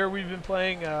 where we've been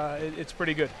playing, it's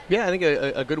pretty good. Yeah, I think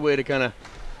a good way to kind of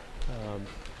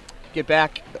get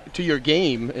back to your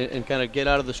game and kind of get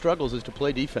out of the struggles is to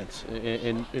play defense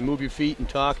and move your feet and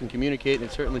talk and communicate. And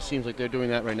it certainly seems like they're doing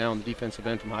that right now on the defensive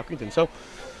end from Hopkinton. So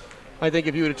I think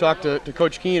if you would have talked to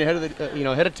Coach Keene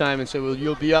ahead of time and said, well,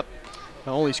 you'll be up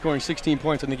only scoring 16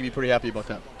 points, I think he'd be pretty happy about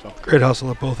that. So great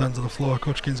hustle at both ends of the floor.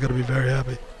 Coach Keene's got to be very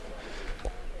happy. So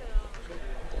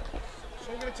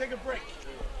we're going to take a break.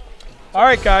 All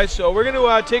right, guys, so we're going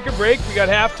to take a break. We got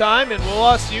halftime, and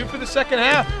we'll see you for the second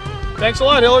half. Thanks a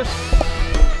lot, Hillers.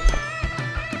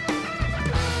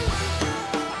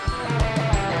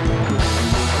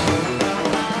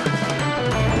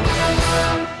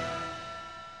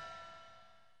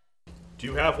 Do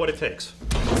you have what it takes?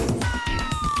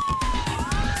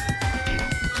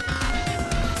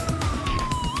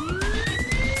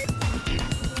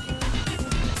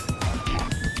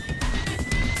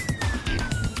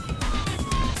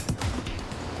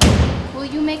 Will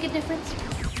you make a difference?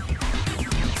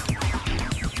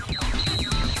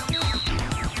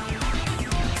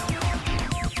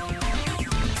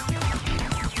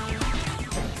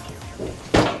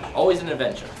 Always an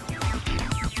adventure.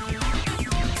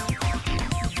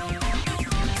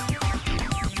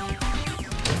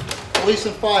 Police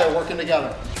and fire working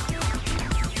together.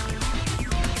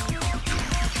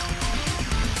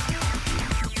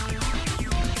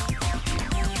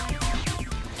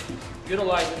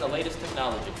 Utilizing the latest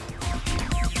technology.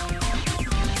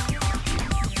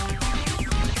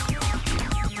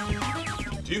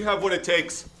 Do you have what it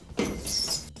takes?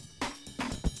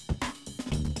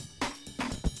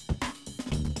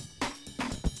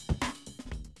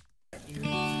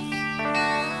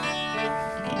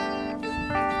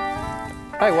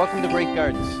 Hi, welcome to Great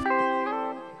Gardens.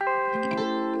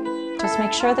 Just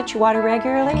make sure that you water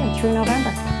regularly and through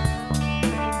November.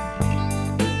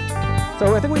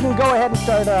 So I think we can go ahead and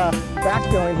start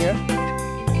backfilling here.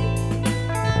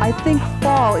 I think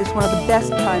fall is one of the best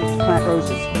times to plant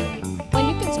roses. When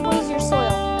you can squeeze your soil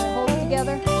and it holds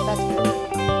together, that's good.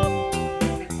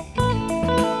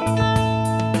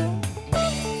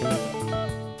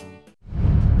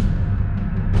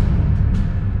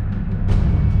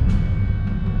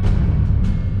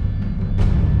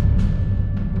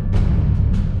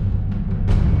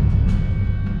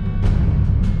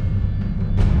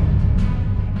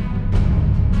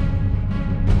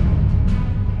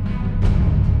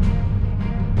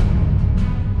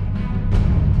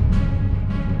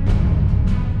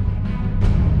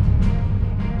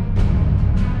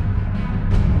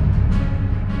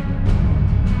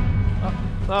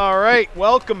 All right,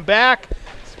 welcome back.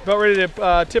 About ready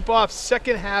to tip off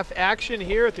second half action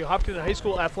here at the Hopkinton High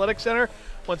School Athletic Center.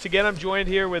 Once again, I'm joined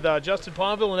here with Justin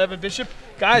Palmville and Evan Bishop.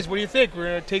 Guys, what do you think? We're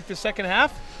going to take the second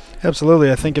half?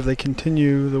 Absolutely. I think if they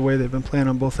continue the way they've been playing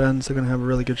on both ends, they're going to have a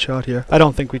really good shot here. I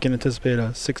don't think we can anticipate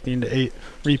a 16-8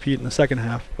 repeat in the second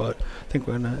half, but I think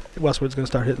Westwood's going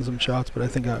to start hitting some shots, but I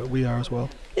think we are as well.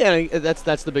 Yeah,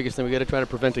 that's the biggest thing. We got to try to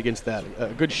prevent against that. A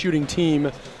good shooting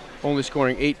team only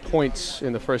scoring 8 points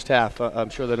in the first half. I'm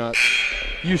sure they're not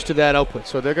used to that output.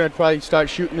 So they're going to probably start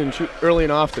shooting and shoot early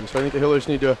and often. So I think the Hillers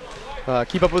need to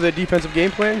keep up with their defensive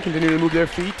game plan, continue to move their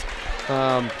feet,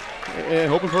 and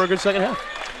hoping for a good second half.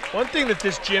 One thing that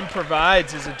this gym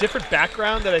provides is a different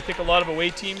background that I think a lot of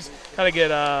away teams kind of get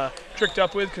tricked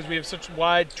up with because we have such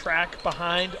wide track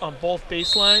behind on both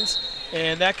baselines,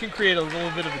 and that can create a little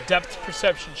bit of a depth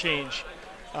perception change.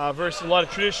 Versus a lot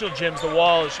of traditional gyms, the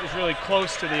wall is really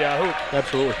close to the hoop.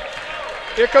 Absolutely.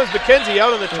 Here comes McKenzie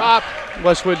out on the top.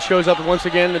 Westwood shows up once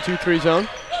again in the 2-3 zone.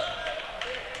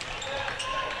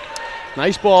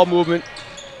 Nice ball movement.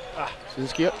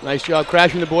 Nice job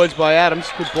crashing the boards by Adams.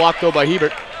 Good block, though, by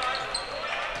Hebert.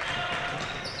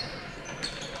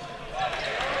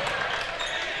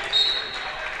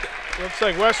 Looks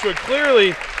like Westwood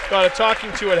clearly got a talking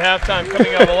to at halftime,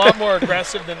 coming out a lot more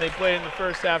aggressive than they played in the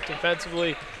first half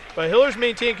defensively. But Hillers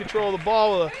maintain control of the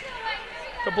ball with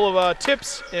a couple of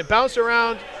tips and bounce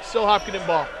around. Still Hopkinton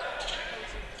ball.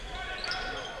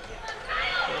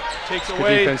 Takes Good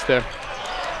away. defense there.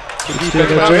 Good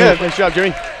defense. Nice job,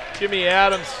 Jimmy. Jimmy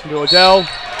Adams. To Odell.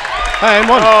 And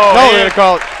one. Oh, no, they're going to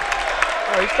call it.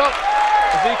 Oh, is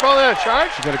he calling that a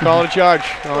charge? He's going to call it a charge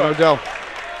on Odell.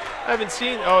 I haven't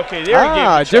seen. Oh, okay, there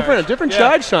he gave a different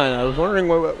charge sign. I was wondering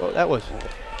what that was.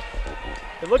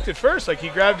 It looked at first like he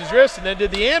grabbed his wrist and then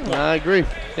did the and one. I agree.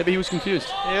 Maybe he was confused.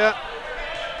 Yeah.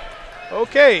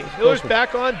 Okay, Hillers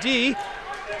back on D.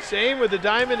 Same with the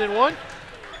diamond and one.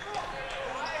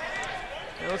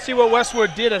 And let's see what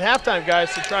Westwood did at halftime,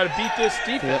 guys, to try to beat this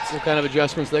defense. Yeah, what kind of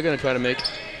adjustments they're going to try to make.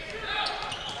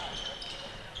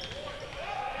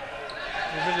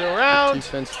 Moving it around.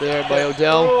 Defense there by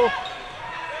Odell.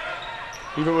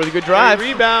 Even with a good drive.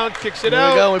 Great rebound, kicks it there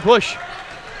out. We go, we push.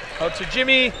 Out to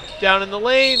Jimmy, down in the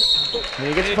lane. And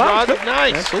he gets the foul. foul.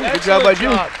 Nice. Absolutely. Good job by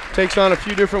Jimmy. Takes on a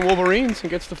few different Wolverines and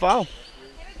gets the foul.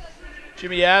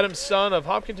 Jimmy Adams, son of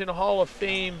Hopkinton Hall of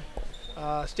Fame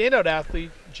standout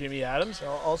athlete Jimmy Adams,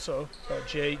 also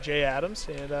Jay Adams.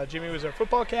 And Jimmy was our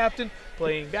football captain,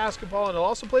 playing basketball, and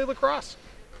also played lacrosse.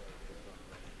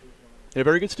 And a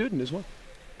very good student as well.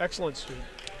 Excellent student.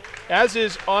 As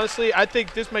is, honestly, I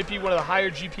think this might be one of the higher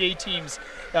GPA teams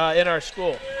in our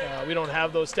school. We don't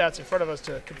have those stats in front of us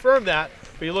to confirm that,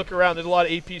 but you look around, there's a lot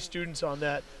of AP students on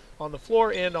that, on the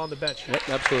floor and on the bench. Yep,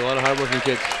 absolutely, a lot of hardworking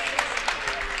kids.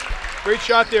 Great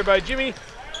shot there by Jimmy,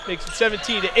 makes it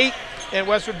 17-8, and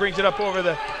Westwood brings it up over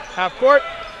the half court.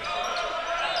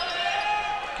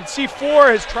 You can see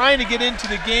Four is trying to get into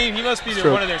the game. He must be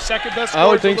one of their second best scorers. I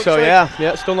would think so,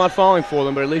 yeah. Still not falling for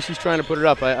them, but at least he's trying to put it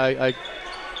up. I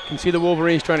can see the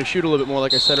Wolverines trying to shoot a little bit more,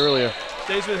 like I said earlier.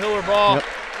 Stays with Hiller ball. Yep.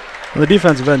 On the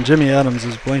defensive end, Jimmy Adams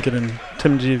is blinking, and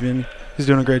Tim Givian, he's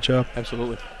doing a great job.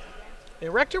 Absolutely.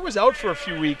 And Rector was out for a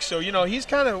few weeks, so, you know, he's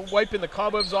kind of wiping the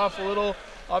cobwebs off a little.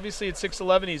 Obviously, at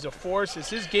 6'11", he's a force. As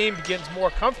his game begins more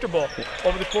comfortable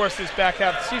over the course of this back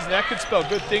half of the season, that could spell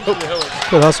good things for the Hillers.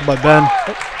 Good hustle by Ben.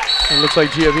 It looks like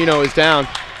Giovino is down.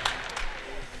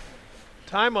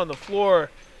 Time on the floor.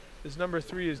 His number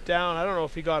 3 is down. I don't know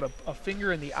if he got a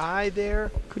finger in the eye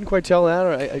there. Couldn't quite tell that,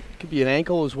 or it could be an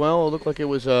ankle as well. It looked like it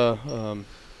was an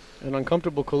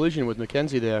uncomfortable collision with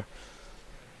McKenzie there.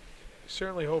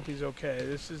 Certainly hope he's okay.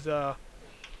 This is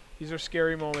these are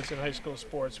scary moments in high school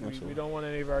sports. We don't want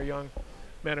any of our young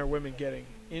men or women getting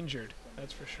injured.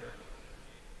 That's for sure.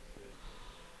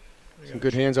 Some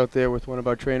good hands out there with one of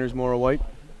our trainers, Maura White.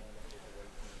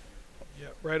 Yeah,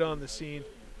 right on the scene.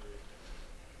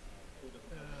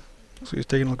 So he's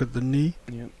taking a look at the knee.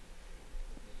 Yep.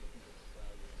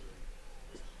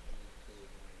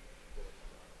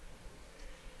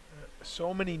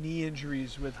 So many knee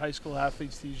injuries with high school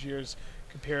athletes these years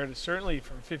compared to certainly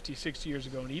from 50, 60 years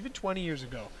ago, and even 20 years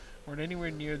ago, weren't anywhere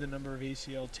near the number of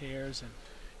ACL tears. And,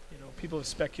 you know, people have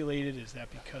speculated, is that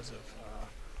because of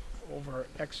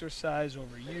over-exercise,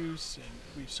 overuse, and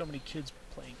we have so many kids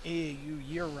playing AAU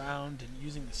year-round and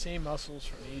using the same muscles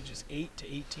from ages 8 to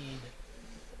 18.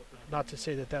 Not to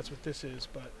say that that's what this is,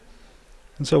 but...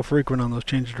 And so frequent on those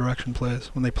change of direction plays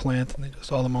when they plant and they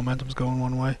just all the momentum's going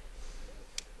one way.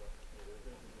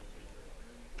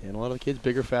 And a lot of the kids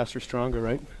bigger, faster, stronger,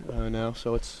 right? Now,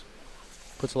 so it's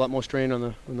puts a lot more strain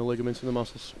on the ligaments and the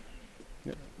muscles.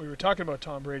 Yep. We were talking about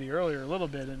Tom Brady earlier a little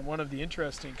bit, and one of the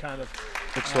interesting kind of...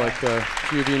 Looks like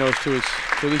Giovino's to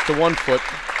at least to 1 foot.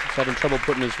 He's having trouble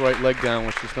putting his right leg down,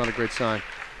 which is not a great sign.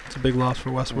 It's a big loss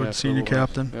for Westwood, senior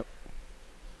captain. Yep.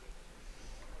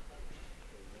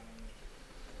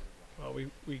 Well,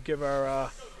 we give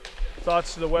our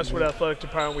thoughts to the Westwood Athletic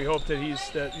Department. We hope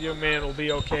that that young man will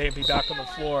be okay and be back on the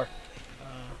floor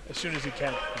as soon as he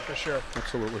can, for sure.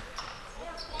 Absolutely.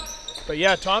 But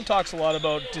yeah, Tom talks a lot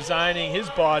about designing his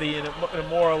body in a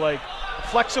more like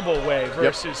flexible way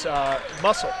versus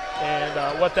muscle,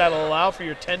 and what that'll allow for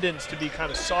your tendons to be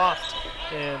kind of soft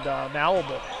and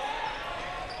malleable.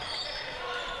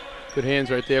 Good hands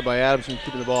right there by Adamson,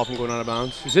 keeping the ball from going out of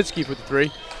bounds. Zitsky with the 3,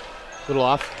 a little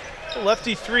off.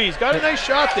 Lefty 3. He's got a nice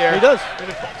shot there. He does.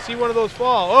 See one of those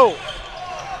fall. Oh.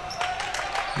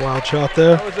 Wild shot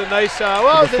there. That was a nice,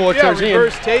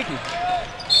 reverse take.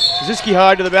 Zitsky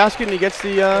hard to the basket, and he gets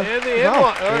the and the end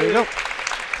one. There you go.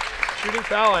 Shooting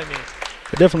foul, I mean.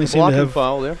 They definitely seem to have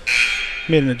foul there.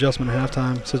 Made an adjustment at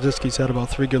halftime. Sadisky's had about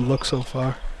 3 good looks so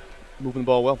far. Moving the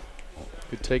ball well.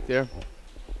 Good take there.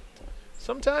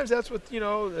 Sometimes that's what,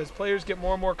 as players get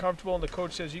more and more comfortable and the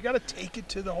coach says, you got to take it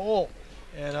to the hole.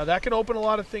 And that can open a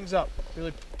lot of things up,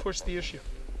 really push the issue.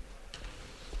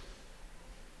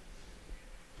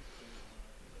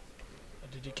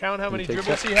 Did you count how many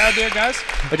dribbles he had there, guys?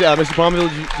 Mr. Palmville,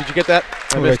 did you get that?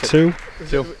 I missed it.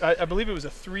 2. I believe it was a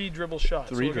 3 dribble shot.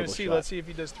 3 so we're dribble see. shot. Let's see if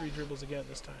he does 3 dribbles again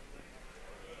this time.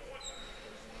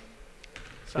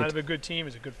 Sign of a good team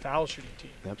is a good foul shooting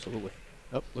team. Absolutely.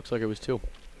 Oh, looks like it was 2.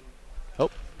 Oh,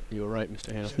 you were right,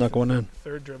 Mr. Hannah. Snuck one in.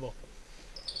 3rd dribble.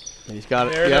 And he's got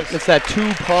it. There Yep, it's that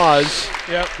 2 pause.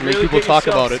 Yep. Make Really people talk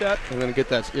about set. it. I'm going to get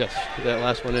that. Yes, get that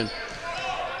last one in.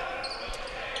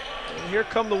 And here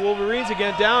come the Wolverines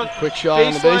again down. Quick shot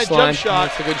on the baseline. Jump shot.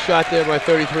 That's a good shot there by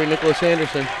 33, Nicholas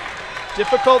Anderson.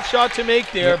 Difficult shot to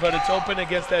make there, but it's open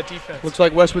against that defense. Looks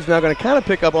like Westwood's now going to kind of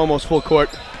pick up almost full court.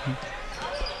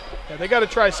 Yeah, they got to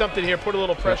try something here, put a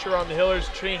little pressure on the Hillers,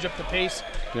 change up the pace.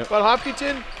 Yep. But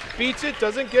Hopkinton beats it,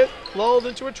 doesn't get lulled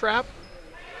into a trap.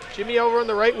 Jimmy over on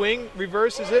the right wing,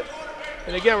 reverses it.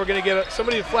 And again, we're going to get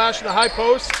somebody to flash in the high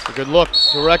post. A good look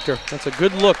to Rector. That's a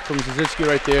good look from Zizitsky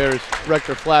right there as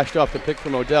Rector flashed off the pick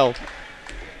from Odell.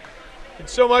 And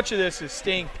so much of this is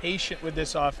staying patient with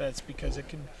this offense because it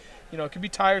can, it can be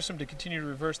tiresome to continue to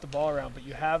reverse the ball around, but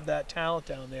you have that talent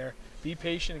down there. Be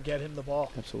patient and get him the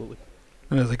ball. Absolutely.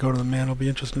 And as they go to the man, it'll be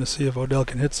interesting to see if Odell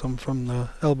can hit some from the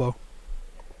elbow.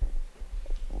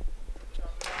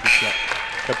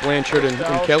 Got Blanchard and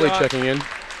Kelly checking in.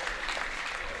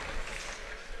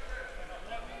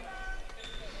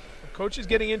 The coach is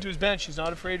getting into his bench. He's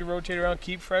not afraid to rotate around,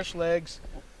 keep fresh legs.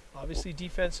 Obviously,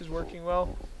 defense is working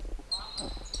well.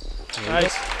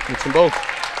 Nice. Hits them both.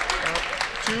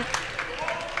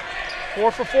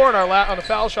 4 for 4 on the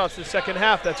foul shots in the second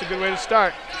half. That's a good way to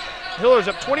start. Hillers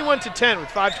up 21-10 with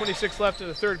 5:26 left in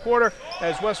the third quarter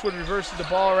as Westwood reverses the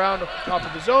ball around the top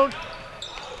of the zone.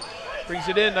 Brings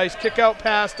it in. Nice kick-out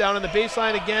pass down in the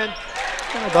baseline again.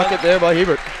 And a bucket there by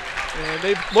Hebert. And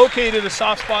they've located a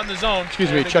soft spot in the zone.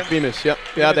 Excuse me, Chuck Bemis. Yep.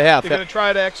 Yeah, they have. They're going to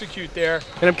try to execute there.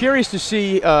 And I'm curious to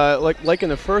see, like in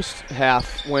the first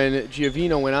half, when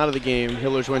Giovino went out of the game,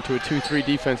 Hillers went to a 2-3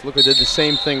 defense. Look, they did the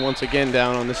same thing once again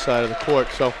down on this side of the court.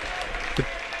 So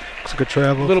it's a good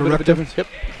travel. A little bit of a difference. Yep.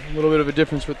 A little bit of a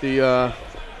difference with the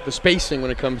spacing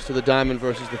when it comes to the diamond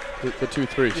versus the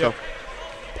 2-3. Yep. So.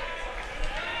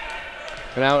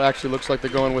 And now it actually looks like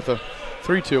they're going with a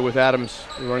 3-2 with Adams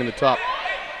running the top.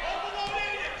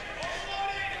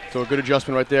 So a good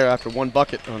adjustment right there after one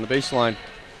bucket on the baseline.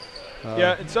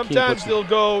 Yeah, and sometimes they'll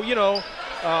go,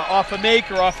 off a make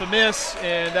or off a miss,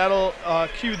 and that'll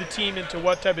cue the team into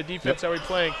what type of defense are we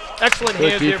playing. Excellent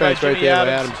hands there by Jimmy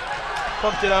Adams.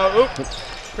 Pumped it out. Oop.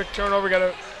 Quick turnover. Got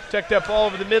to protect that ball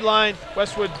over the midline.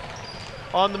 Westwood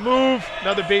on the move.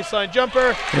 Another baseline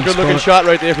jumper. Good looking shot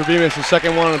right there for Bemis. The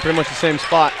second one on pretty much the same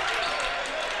spot.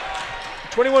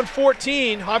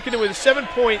 21-14. Hopkinton with a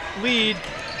 7-point lead.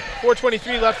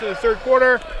 4:23 left in the third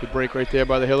quarter. Good break right there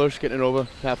by the Hillers, getting it over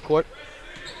half court.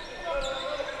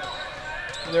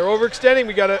 And they're overextending.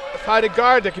 We got to find a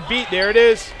guard that can beat. There it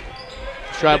is.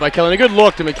 Try by Kelly. A good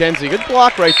look to McKenzie. Good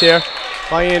block right there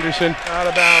by Anderson. Out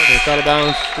of bounds. It's out of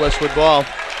bounds. Westwood ball.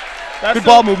 Good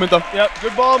ball movement, though. Yep,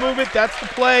 good ball movement. That's the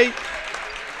play.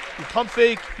 You pump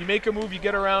fake, you make a move, you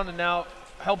get around, and now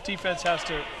help defense has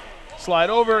to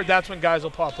slide over. That's when guys will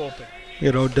pop open.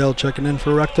 You got Odell checking in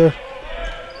for Rector.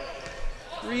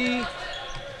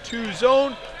 3-2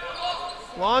 zone.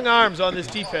 Long arms on this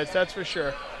defense, that's for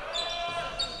sure.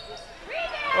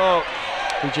 Oh.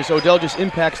 Odell just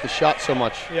impacts the shot so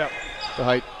much. Yeah. The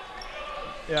height.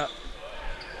 Yeah.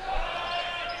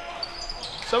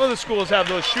 Some of the schools have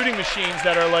those shooting machines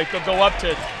that are like, they'll go up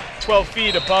to 12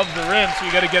 feet above the rim, so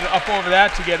you got to get it up over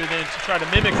that to get it in to try to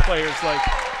mimic players like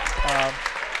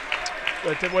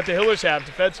what the Hillers have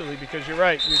defensively, because you're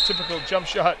right, your typical jump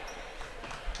shot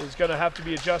is going to have to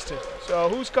be adjusted. So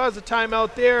who's caused the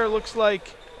timeout there? Looks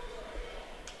like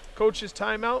coach's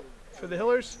timeout for the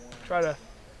Hillers. Try to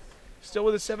still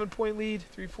with a 7-point lead,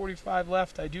 3:45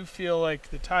 left. I do feel like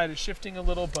the tide is shifting a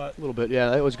little, but a little bit, yeah.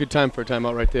 That was a good time for a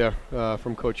timeout right there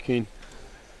from Coach Keene.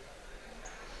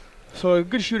 So a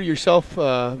good shooter yourself,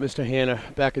 Mr. Hanna,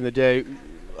 back in the day.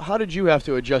 How did you have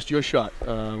to adjust your shot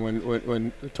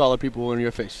when taller people were in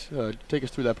your face? Take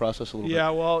us through that process a little bit. Yeah,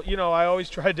 well, I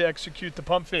always tried to execute the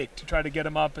pump fake to try to get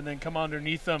them up and then come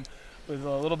underneath them with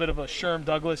a little bit of a Sherm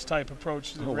Douglas type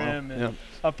approach to the rim and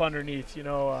up underneath.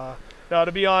 Now,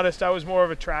 to be honest, I was more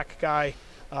of a track guy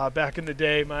back in the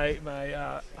day.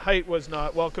 My height was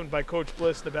not welcomed by Coach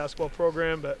Bliss in the basketball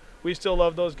program, but we still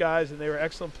love those guys, and they were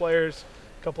excellent players.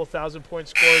 A couple 1,000-point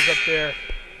scores up there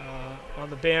on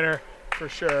the banner for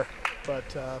sure. But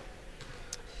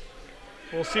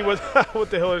we'll see what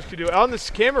the Hillers can do. On this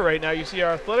camera right now, you see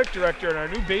our athletic director and our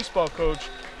new baseball coach,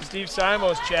 Steve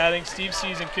Simos, chatting. Steve's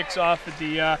season kicks off at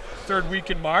the third week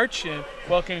in March, and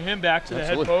welcoming him back to the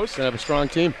head post. Gonna have a strong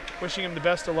team. Wishing him the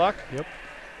best of luck. Yep.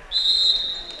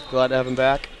 Glad to have him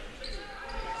back.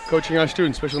 Coaching our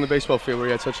students, especially on the baseball field where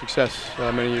he had such success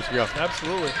many years ago.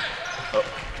 Absolutely.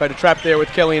 Tried to trap there with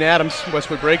Kelly and Adams.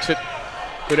 Westwood breaks it.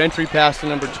 Good entry pass to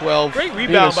number 12. Great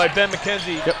rebound by Ben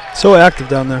McKenzie. Yep. So active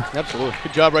down there. Absolutely.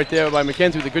 Good job right there by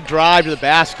McKenzie with a good drive to the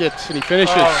basket, and he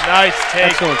finishes. Oh, nice take.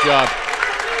 Excellent job.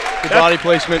 Good body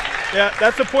placement. Yeah,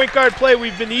 that's the point guard play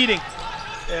we've been eating,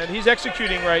 and he's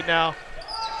executing right now.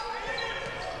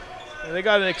 And they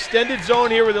got an extended zone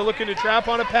here where they're looking to trap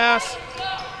on a pass.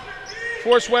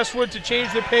 force Westwood to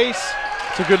change the pace.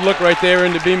 It's a good look right there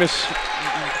into Bemis.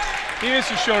 Bemis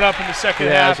has shown up in the second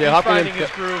half. Yeah, He's finding his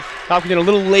groove. Hopkins a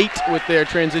little late with their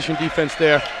transition defense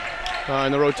there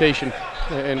in the rotation,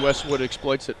 and Westwood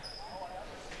exploits it.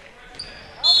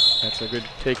 That's a good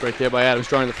take right there by Adams,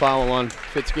 drawing the foul on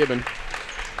Fitzgibbon.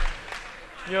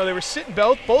 You know, they were sitting,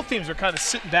 both teams were kind of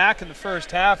sitting back in the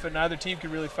first half, and neither team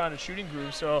could really find a shooting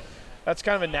groove. So that's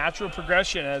kind of a natural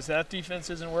progression. As that defense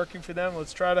isn't working for them,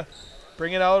 let's try to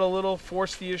bring it out a little,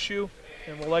 force the issue,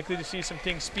 and we're likely to see some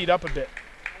things speed up a bit.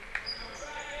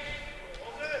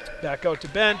 Back out to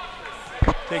Ben.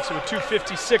 Takes it with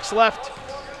 2:56 left.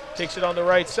 Takes it on the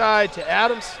right side to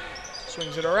Adams.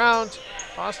 Swings it around.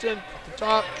 Austin at the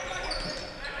top.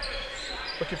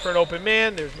 Looking for an open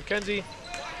man. There's McKenzie.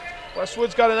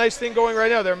 Westwood's got a nice thing going right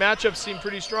now. Their matchups seem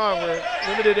pretty strong. We're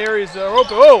limited areas that are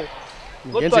open. Oh!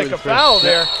 Looked like a foul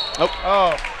there.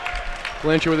 Oh.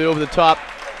 Blanchard with it over the top.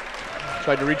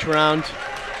 Tried to reach around.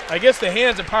 I guess the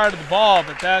hands are part of the ball,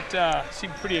 but that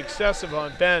seemed pretty excessive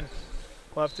on Ben.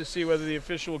 We'll have to see whether the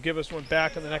official will give us one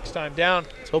back on the next time down.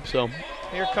 Let's hope so.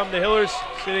 Here come the Hillers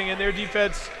sitting in their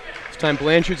defense. This time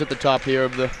Blanchard's at the top here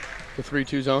of the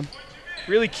 3-2 zone.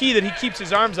 Really key that he keeps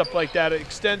his arms up like that. It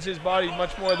extends his body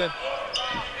much more than a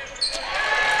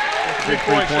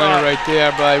three-point shot. Right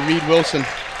there by Reed Wilson.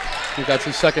 I think that's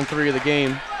his second three of the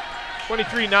game.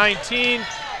 23-19.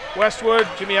 Westwood.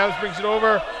 Jimmy Adams brings it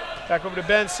over. Back over to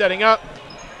Ben, setting up.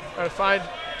 Trying to find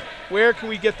where can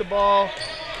we get the ball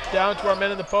down to our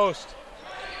men in the post.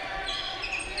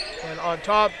 And on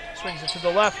top, swings it to the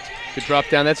left. Good drop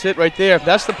down. That's it right there.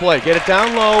 That's the play. Get it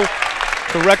down low.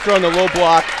 Corrector on the low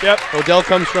block. Yep. Odell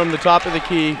comes from the top of the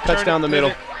key, cuts down the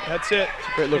middle. That's it. It's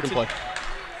a great looking play.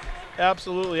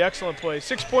 Absolutely excellent play.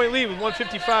 6-point lead with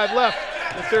 1:55 left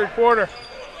in the third quarter.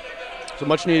 It's a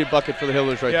much needed bucket for the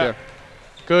Hillers right there.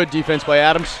 Good defense by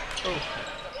Adams. Oh.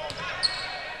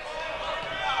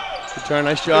 Good turn,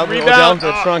 nice job. Good rebound.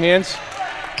 Odell, strong hands.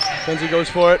 Kenzie goes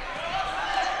for it.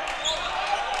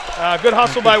 Good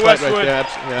hustle by Westwood. Right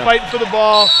Fighting for the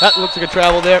ball. That looks like a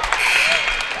travel there.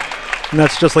 And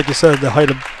that's just like you said, the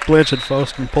height of Blanchard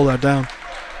Faust and pull that down.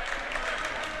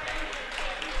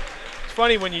 It's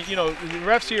funny when you know, the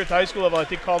refs here at the high school level, I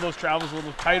think, call those travels a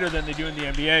little tighter than they do in the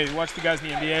NBA. You watch the guys in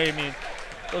the NBA, I mean,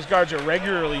 those guards are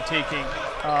regularly taking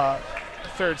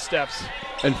third steps.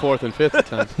 And fourth and fifth at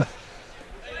times.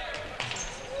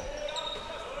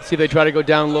 See if they try to go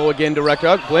down low again, direct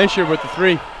out. Blanchard with the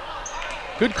three.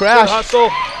 Good crash. Good hustle.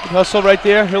 Good hustle right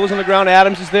there. Hillers on the ground.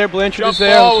 Adams is there. Blanchard Jump is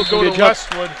there. Ball will go to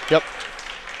Westwood. Yep.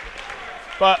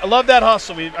 But I love that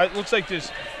hustle. It looks like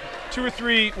there's 2 or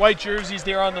 3 white jerseys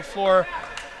there on the floor.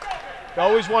 You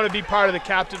always want to be part of the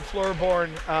Captain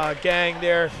Floorborn gang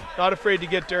there. Not afraid to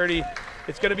get dirty.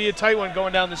 It's going to be a tight one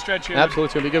going down the stretch here. Absolutely,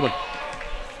 it's going to be a good one.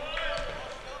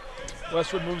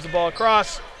 Westwood moves the ball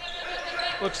across.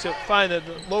 Looks to find the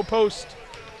low post.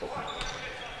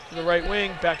 To the right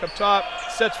wing, back up top.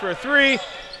 Sets for a three.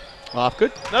 Off,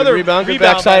 good. Another good rebound. Good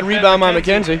backside rebound by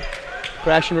McKenzie.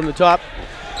 Crashing from the top.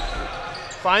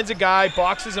 Finds a guy,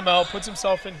 boxes him out, puts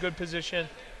himself in good position.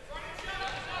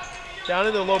 Down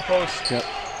in the low post. Yep.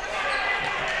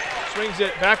 Swings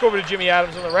it back over to Jimmy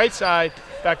Adams on the right side.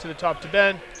 Back to the top to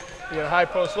Ben. We got a high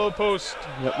post, low post.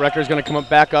 Yep, Recker's going to come up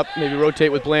back up, maybe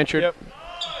rotate with Blanchard. Yep.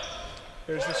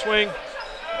 There's the swing.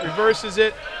 Reverses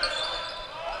it.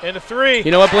 And a three.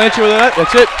 You know what, Blanchard with that?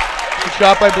 That's it. Good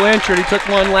shot by Blanchard. He took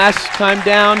one last time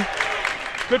down.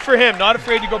 Good for him. Not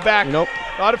afraid to go back. Nope.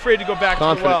 Not afraid to go back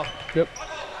to the well. Yep.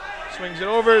 Swings it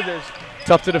over. There's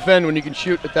tough to defend when you can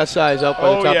shoot at that size out by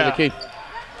the top of the key.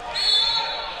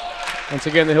 Once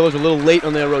again, the Hillers a little late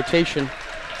on their rotation.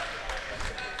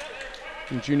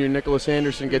 And junior Nicholas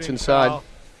Anderson gets inside. Foul.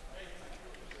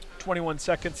 21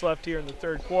 seconds left here in the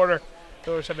third quarter.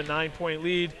 Hillers have a 9-point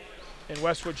lead, and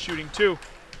Westwood shooting 2.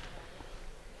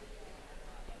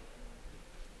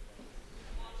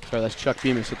 Sorry, that's Chuck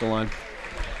Bemis at the line.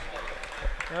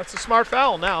 That's a smart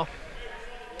foul now.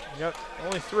 You got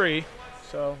only 3,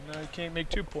 so now you can't make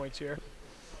 2 points here.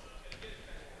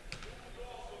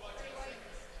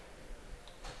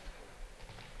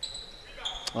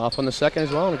 Off on the second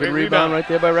as well, and a good rebound right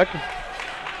there by Rector.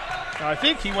 I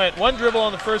think he went 1 dribble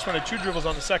on the first one and 2 dribbles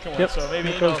on the second one, so maybe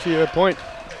that goes to your point.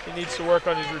 He needs to work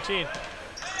on his routine.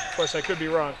 Of course, I could be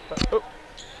wrong. But,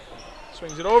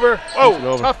 swings it over.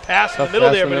 Oh, tough pass in the middle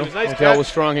there, but it was nice catch. With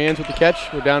strong hands with the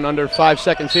catch. We're down under 5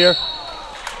 seconds here.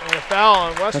 And a foul on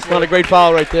Westwood. That's not a great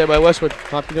foul right there by Westwood.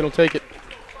 Hopkins will take it.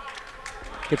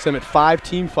 Gets them at 5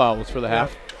 team fouls for the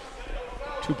half.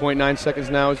 2.9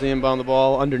 seconds now as they inbound the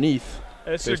ball underneath.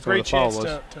 This is a great chance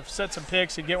to set some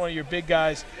picks and get one of your big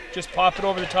guys. Just pop it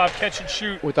over the top, catch and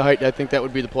shoot. With the height, I think that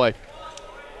would be the play.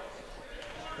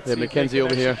 McKenzie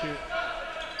over here.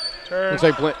 Turn. Looks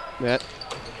like Matt.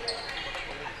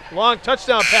 Long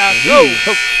touchdown pass.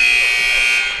 Go.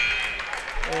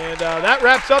 And that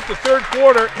wraps up the third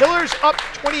quarter. Hillers up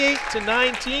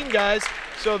 28-19, guys.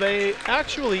 So they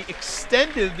actually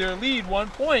extended their lead 1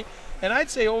 point. And I'd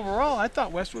say overall, I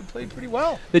thought Westwood played pretty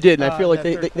well. They did, and I feel like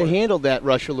they handled that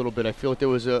rush a little bit. I feel like there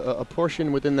was a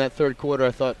portion within that third quarter.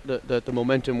 I thought that the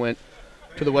momentum went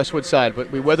to the Westwood side.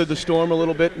 But we weathered the storm a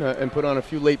little bit and put on a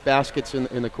few late baskets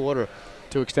in the quarter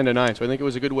to extend a 9. So I think it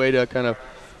was a good way to kind of,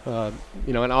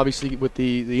 and obviously with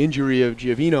the injury of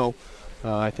Giovino,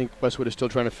 I think Westwood is still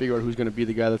trying to figure out who's going to be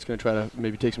the guy that's going to try to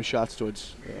maybe take some shots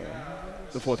towards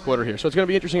the fourth quarter here. So it's going to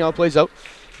be interesting how it plays out.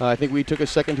 I think we took a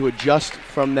second to adjust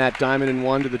from that diamond and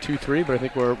 1 to the 2-3, but I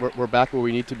think we're back where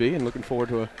we need to be and looking forward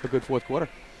to a good fourth quarter.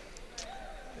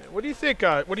 What do you think?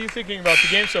 What are you thinking about the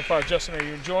game so far, Justin? Are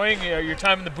you enjoying your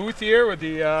time in the booth here with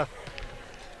the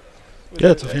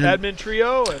it's admin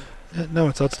trio? No,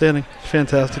 it's outstanding.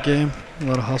 Fantastic game. A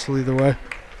lot of hustle either way.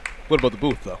 What about the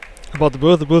booth, though? About the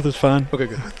booth is fine. Okay,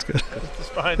 good. It's good. It's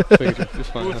fine.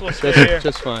 Just fine. Booth will stay here.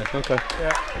 Just fine. Okay.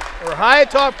 Yeah. We're high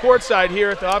atop courtside here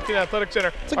at the Hopkins Athletic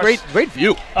Center. It's a great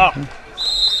view. Oh,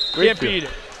 Great can't view. beat it.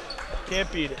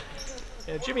 Can't beat it.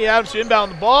 And Jimmy Adams to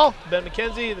inbound the ball. Ben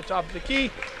McKenzie at the top of the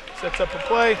key. Sets up a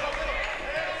play.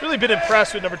 Really been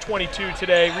impressed with number 22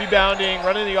 today. Rebounding,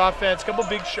 running the offense, couple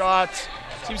big shots.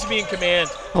 Seems to be in command.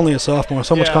 Only a sophomore.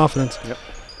 So much confidence. Yep.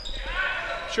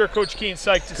 Sure, Coach Keen's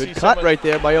psyched to see Good cut right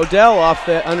there by Odell off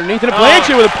that underneath. And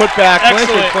Blanchard with a putback. Excellent.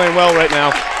 Blanchard playing well right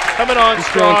now. Coming on He's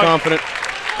strong. feeling confident.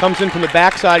 Comes in from the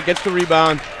backside, gets the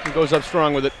rebound, and goes up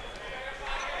strong with it.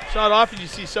 It's not often you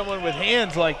see someone with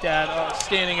hands like that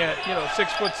standing at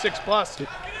 6'6"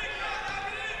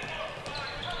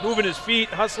 moving his feet,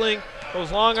 hustling,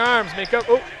 those long arms make up.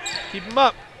 Oh, keep him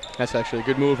up. That's actually a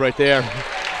good move right there.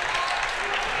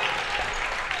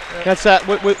 That's that.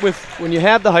 With when you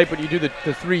have the height, but you do the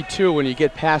 3-2, when you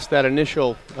get past that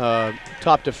initial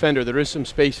top defender, there is some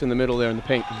space in the middle there in the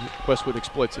paint. Westwood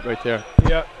exploits it right there.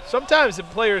 Yeah. Sometimes the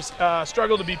players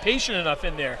struggle to be patient enough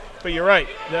in there, but you're right.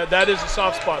 That is a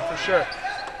soft spot for sure.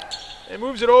 And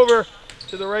moves it over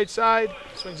to the right side,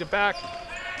 swings it back.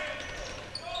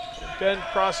 Ben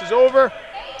crosses over.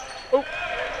 Oh.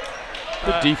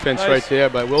 Good defense nice. right there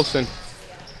by Wilson.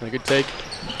 A good take.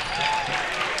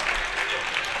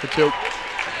 Good two.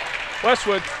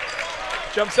 Westwood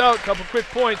jumps out, couple quick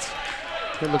points.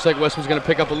 It looks like Westwood's going to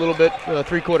pick up a little bit,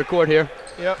 three-quarter court here.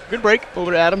 Yep. Good break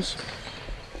over to Adams.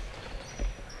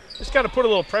 Just kind of put a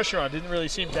little pressure on. Didn't really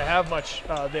seem to have much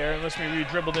there unless maybe we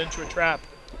dribbled into a trap.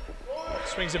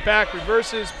 Swings it back,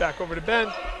 reverses, back over to Ben,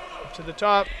 up to the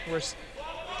top. We're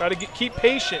try to keep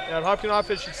patient. That Hopkins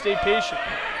offense should stay patient.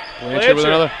 Blanchard with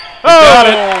another. Oh, got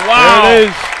it. wow. There it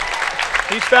is.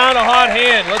 He's found a hot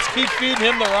hand. Let's keep feeding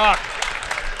him the rock.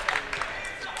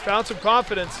 Found some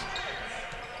confidence.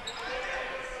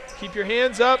 Keep your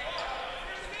hands up.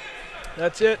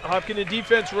 That's it. Hopkins in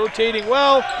defense rotating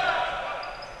well.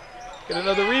 Get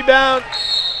another rebound.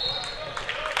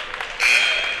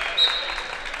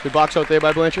 Good box out there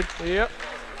by Blanchard. Yep.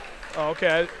 Oh,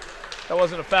 okay. That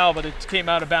wasn't a foul, but it came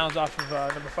out of bounds off of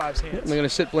number 5's hands. Yep, they're going to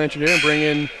sit Blanchard here and bring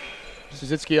in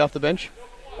Zizitsky off the bench.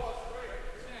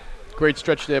 Great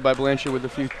stretch there by Blanchard with a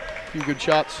few good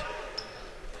shots.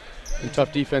 And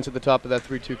tough defense at the top of that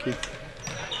 3-2 key.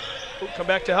 Oh, come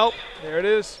back to help. There it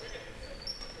is.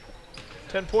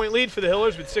 10-point lead for the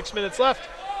Hillers with 6 minutes left.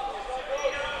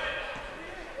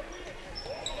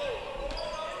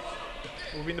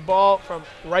 Moving the ball from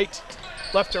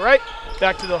left to right,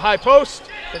 back to the high post,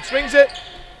 and swings it.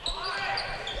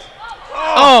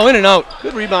 Oh, in and out.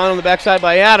 Good rebound on the backside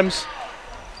by Adams.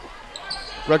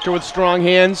 Rector with strong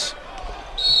hands.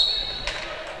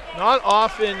 Not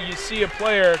often you see a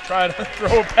player try to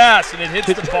throw a pass and it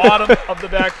hits the bottom of the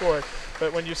backboard.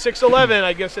 But when you're 6'11",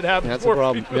 I guess it happens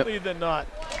more frequently than not.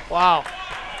 Wow.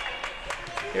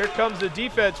 Here comes the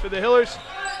defense for the Hillers.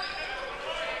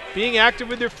 Being active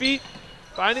with their feet,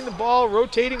 finding the ball,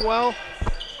 rotating well.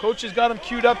 Coach has got them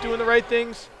queued up, doing the right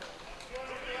things.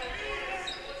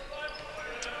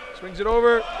 Swings it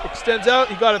over, extends out.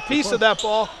 He got a piece of that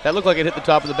ball. That looked like it hit the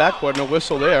top of the backboard. No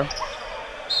whistle there.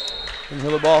 And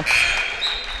Hiller ball.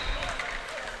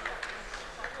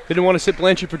 They didn't want to sit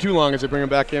Blanchard for too long as they bring him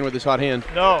back in with his hot hand.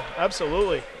 No,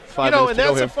 absolutely. 5 minutes and to go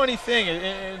that's here. a funny thing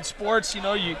in sports.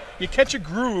 You catch a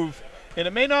groove, and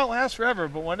it may not last forever,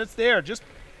 but when it's there, just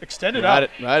extend it out.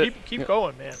 Keep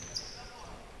going, man.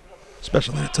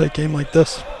 Especially in a tight game like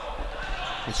this.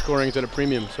 The scoring is at a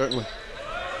premium, certainly.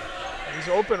 He's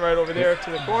open right over there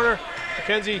to the corner.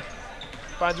 McKenzie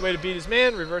finds a way to beat his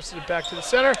man, reverses it back to the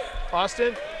center.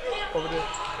 Austin over to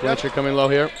Blanchard coming low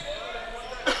here.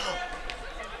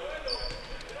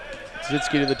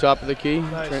 Zitsky to the top of the key.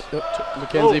 Nice.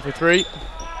 McKenzie for three.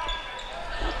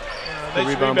 Nice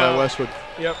rebound by Westwood.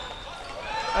 Yep.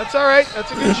 That's all right.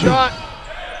 That's a good shot.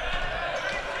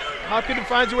 Hopkins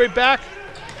finds a way back.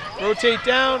 Rotate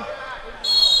down.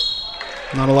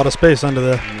 Not a lot of space under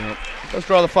there. Yep. Let's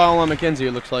draw the foul on McKenzie,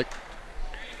 it looks like.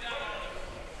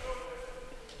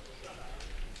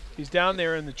 He's down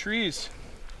there in the trees.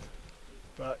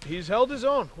 But he's held his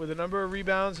own with a number of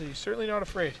rebounds, and he's certainly not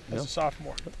afraid as a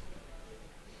sophomore.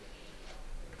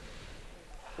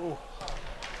 Ooh.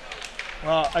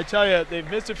 Well, I tell you, they've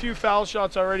missed a few foul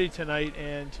shots already tonight,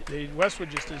 and Westwood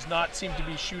just does not seem to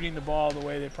be shooting the ball the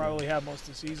way they probably have most of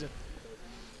the season.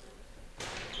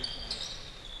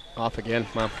 Off again.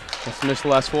 Wow. Let's miss the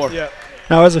last four. Yeah.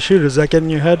 Now, as a shooter, does that get in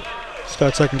your head?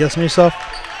 Start second guessing yourself?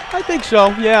 I think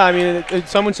so. Yeah. I mean,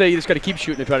 some would say you just got to keep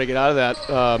shooting to try to get out of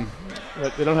that.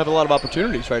 But they don't have a lot of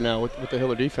opportunities right now with the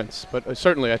Hiller defense. But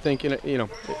certainly, I think it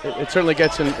certainly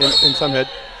gets in some head.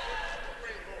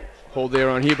 Hold there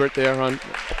on Hebert, there on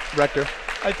Rector.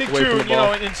 I think too,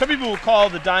 and some people will call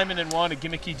the diamond and one a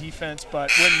gimmicky defense,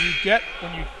 but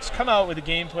when you come out with a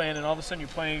game plan and all of a sudden you're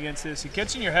playing against this, it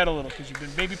gets in your head a little because you've been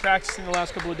maybe practicing the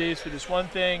last couple of days for this one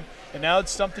thing, and now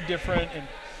it's something different, and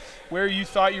where you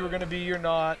thought you were going to be, you're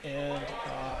not, and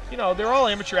they're all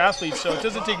amateur athletes, so it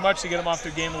doesn't take much to get them off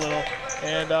their game a little,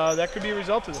 and that could be a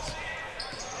result of this.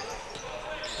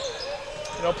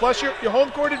 Plus your home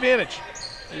court advantage.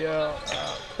 Yeah,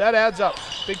 that adds up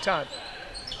big time.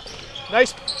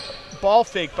 Nice ball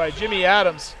fake by Jimmy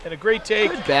Adams and a great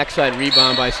take. Good backside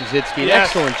rebound by Szycki. Yes.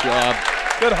 Excellent job.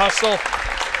 Good hustle.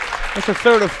 That's the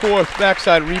third or fourth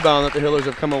backside rebound that the Hillers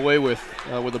have come away with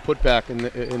a putback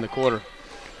in the quarter.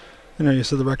 You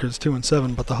said the record's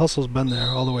 2-7, but the hustle's been there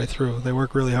all the way through. They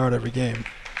work really hard every game.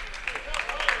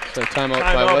 So timeout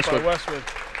by Westwood.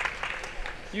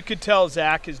 You could tell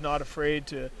Zach is not afraid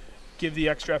to give the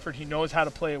extra effort. He knows how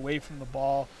to play away from the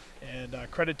ball, and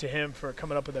credit to him for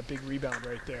coming up with that big rebound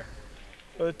right there.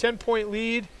 So the 10-point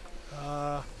lead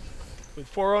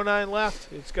with 4:09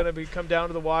 left, it's going to come down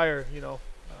to the wire.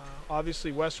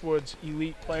 Obviously Westwood's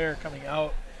elite player coming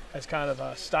out has kind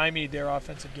of stymied their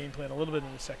offensive game plan a little bit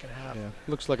in the second half. Yeah,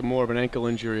 looks like more of an ankle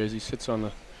injury as he sits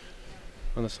on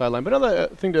the sideline. But another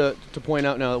thing to point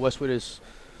out now that Westwood is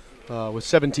with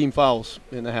 17 fouls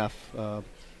in the half. So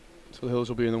the Hills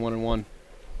will be in the 1-1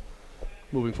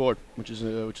 moving forward, which is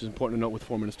important to note with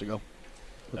 4 minutes to go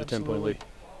with a 10-point lead.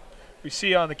 We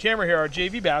see on the camera here our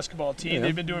JV basketball team. Yeah.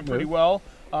 They've been doing pretty well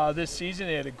this season.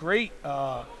 They had a great,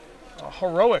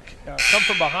 heroic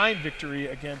come-from-behind victory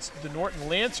against the Norton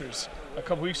Lancers a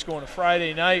couple weeks ago on a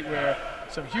Friday night where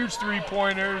some huge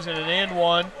three-pointers and an and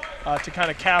one to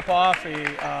kind of cap off a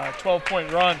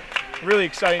 12-point run. Really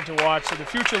exciting to watch. So the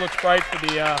future looks bright for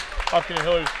the Hopkins and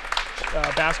Hillers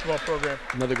basketball program.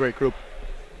 Another great group.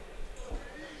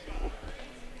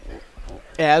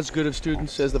 As good of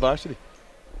students as the varsity.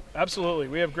 Absolutely.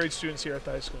 We have great students here at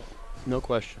the high school. No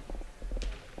question.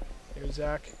 Here's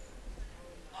Zach.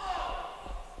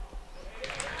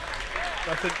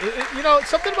 Nothing.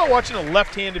 Something about watching a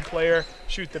left-handed player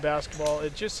shoot the basketball.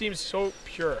 It just seems so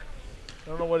pure. I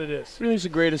don't know what it is. I think he's the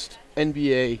greatest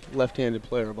NBA left-handed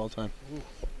player of all time. Ooh.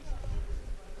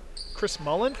 Chris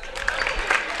Mullen?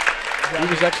 He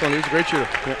was excellent. He was a great shooter.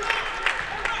 Yeah.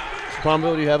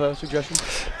 Palmville, do you have a suggestion?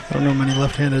 I don't know many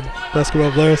left-handed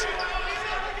basketball players.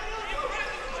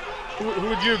 Who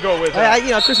would you go with?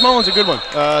 Chris Mullen's a good one.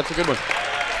 It's a good one.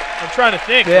 I'm trying to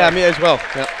think. Yeah, me as well.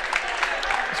 Yeah.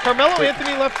 Is Carmelo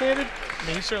Anthony left-handed? I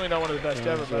mean, he's certainly not one of the best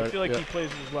ever, but I feel like he plays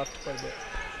with his left quite a bit.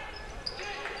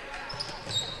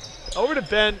 Over to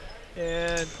Ben,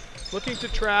 and looking to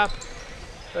trap,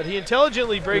 but he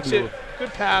intelligently breaks it.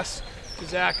 Good pass to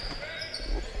Zach.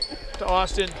 To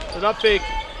Austin. With up fake.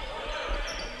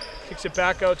 Kicks it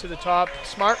back out to the top.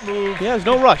 Smart move. Yeah, there's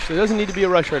no rush. There doesn't need to be a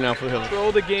rush right now for the Hills.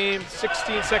 Control the game.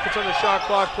 16 seconds on the shot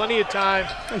clock. Plenty of time.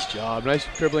 Nice job. Nice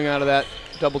dribbling out of that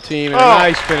double team. And a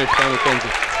nice finish by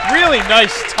McKenzie. Really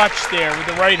nice touch there with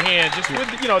the right hand. Just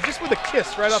with a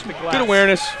kiss right off the glass. Good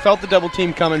awareness. Felt the double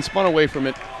team coming. Spun away from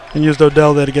it. And used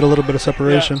Odell there to get a little bit of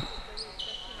separation. Yeah.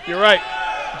 You're right,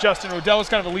 Justin. Odell was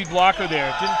kind of a lead blocker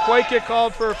there. Didn't quite get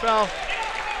called for a foul.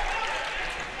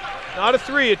 Not a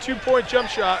three, a 2-point jump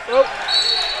shot. Oh,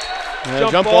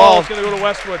 jump ball is going to go to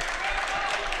Westwood.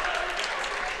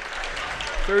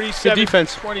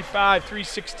 37-25,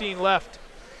 3:16 left.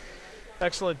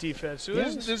 Excellent defense. So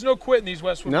there's no quitting these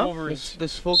Westwood Wolverines.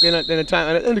 This folk in a good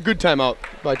timeout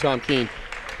by Tom Keene.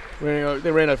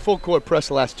 They ran a full court press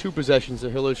the last 2 possessions. The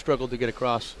Hillers struggled to get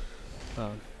across.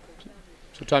 So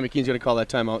Tommy Keene's going to call that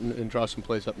timeout and draw some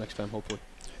plays up next time, hopefully.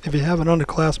 If you have an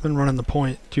underclassman running the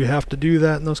point, do you have to do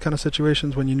that in those kind of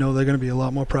situations when you know they're going to be a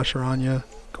lot more pressure on you?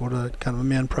 Go to kind of a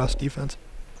man press defense.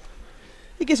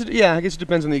 I guess it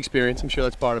depends on the experience. I'm sure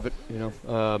that's part of it.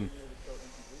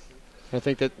 I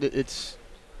think that it's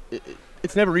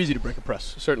never easy to break a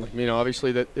press. Certainly,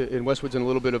 obviously that in Westwood's in a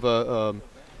little bit of a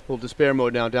little despair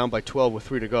mode now, down by 12 with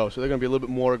 3 to go. So they're going to be a little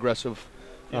bit more aggressive.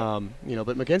 Yeah.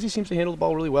 But Mackenzie seems to handle the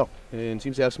ball really well and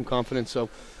seems to have some confidence. So.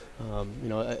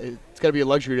 It's got to be a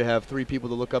luxury to have 3 people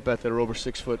to look up at that are over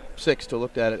 6'6" to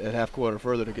look at it at half court or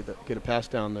further to get a pass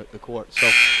down the court. So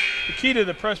the key to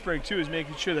the press break too is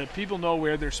making sure that people know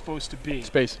where they're supposed to be.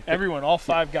 Space. Everyone, all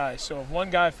 5 guys. So if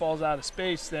one guy falls out of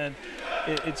space, then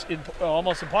it's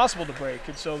almost impossible to break.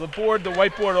 And so the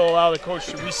whiteboard will allow the coach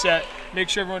to reset, make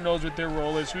sure everyone knows what their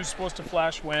role is, who's supposed to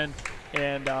flash when,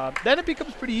 and then it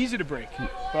becomes pretty easy to break.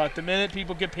 But the minute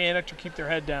people get panicked or keep their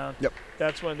head down,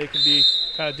 that's when they can be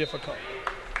kind of difficult.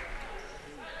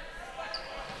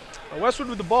 Westwood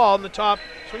with the ball on the top,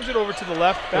 swings it over to the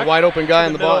left. A wide open guy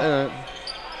on the ball.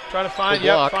 Trying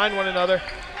to find one another.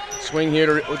 Swing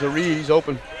here to Reed, he's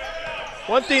open.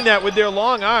 One thing that with their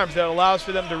long arms that allows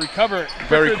for them to recover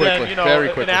very quickly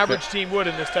than an average team would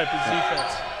in this type of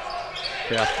defense.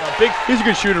 Yeah, he's a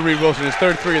good shooter, Reed Wilson. His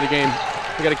 3rd 3 of the game.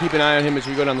 We got to keep an eye on him as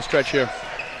we go down the stretch here.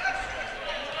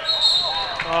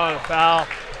 Oh, a foul.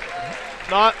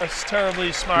 Not a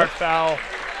terribly smart foul.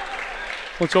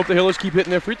 Let's hope the Hillers keep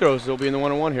hitting their free throws. They'll be in the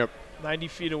 1-on-1 here. 90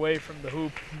 feet away from the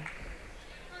hoop.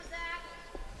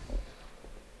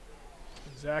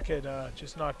 Zach had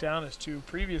just knocked down his 2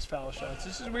 previous foul shots.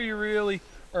 This is where you really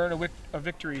earn a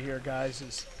victory here, guys,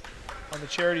 is on the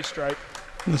charity stripe.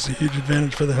 This is a huge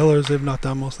advantage for the Hillers. They've knocked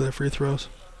down most of their free throws.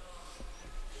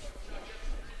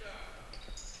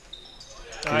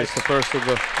 Nice. It's the first of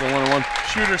the 1-on-1.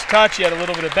 Shooter's touch. He had a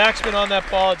little bit of backspin on that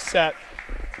ball. It sat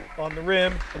on the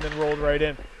rim and then rolled right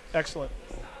in. Excellent.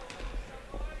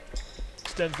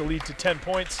 Extends the lead to 10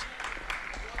 points.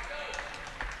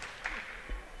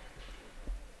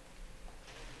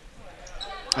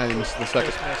 I think this is the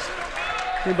second.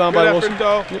 Rebound by Wilson.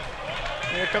 Though. Yep.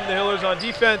 Here come the Hillers on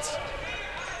defense.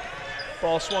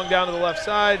 Ball swung down to the left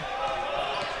side.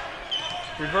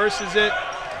 Reverses it.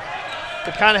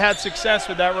 They kind of had success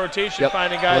with that rotation,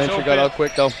 finding guys Blanchard open. got out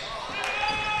quick, though.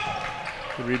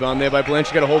 Good rebound there by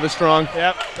Blanchard. Got to hold it strong.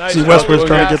 Yep, nice. See Westwood's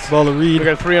trying to get the ball to Reed. We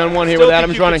got a 3-on-1 here with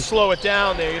Adams running. Slow it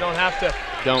down there. You don't have to.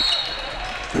 Don't.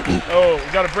 Oh,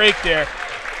 we got a break there.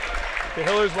 The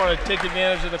Hillers want to take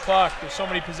advantage of the clock. There's so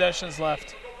many possessions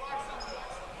left.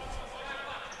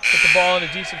 Put the ball in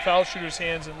a decent foul shooter's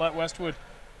hands and let Westwood.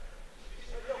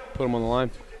 Put him on the line.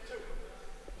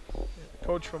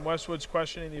 Coach from Westwood's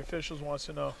questioning the officials, wants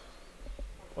to know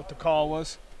what the call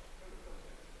was.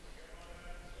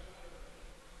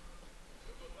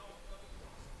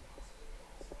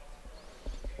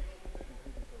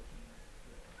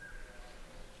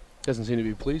 Doesn't seem to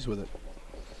be pleased with it.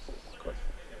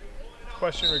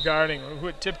 Question regarding who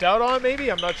it tipped out on, maybe?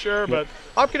 I'm not sure, but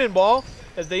Hopkinen ball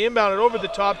as they inbound it over the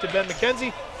top to Ben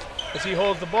McKenzie. As he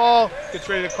holds the ball, gets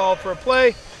ready to call for a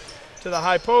play to the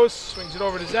high post, swings it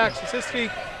over to Zach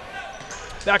Sisitsky.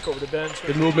 Back over to Ben.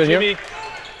 Good movement here.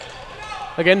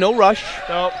 Again, no rush.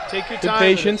 No, take your time. Good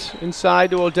patience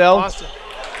inside to Odell. Lost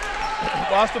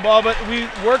the ball, but we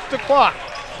worked the clock.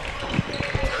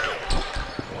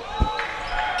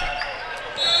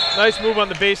 Nice move on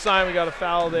the baseline. We got a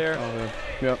foul there.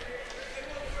 Yep.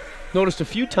 Noticed a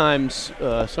few times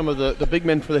some of the big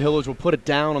men for the Hillers will put it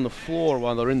down on the floor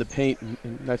while they're in the paint,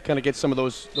 and that kind of gets some of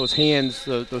those hands,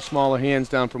 those smaller hands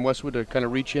down from Westwood to kind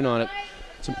of reach in on it.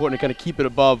 It's important to kind of keep it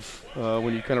above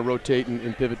when you kind of rotate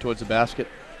and pivot towards the basket.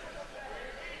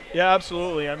 Yeah,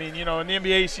 absolutely. I mean, in the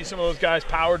NBA, you see some of those guys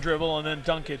power dribble and then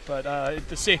dunk it, but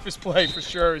the safest play for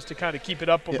sure is to kind of keep it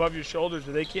up above your shoulders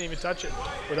where they can't even touch it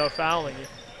without fouling you.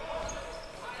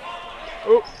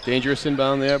 Oh. Dangerous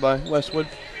inbound there by Westwood.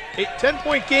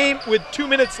 10-point game with 2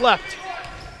 minutes left.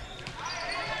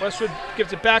 Westwood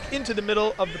gives it back into the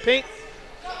middle of the paint.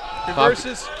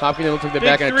 Reverses. Hopkins will take the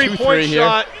back on a 2-3 here.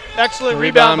 Shot. Excellent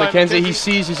rebound by McKenzie. He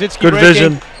sees Zitsky Good breaking.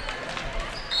 vision.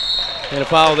 And a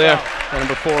foul there.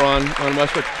 Number 4 on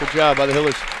Westwood. Good job by the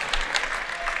Hillers.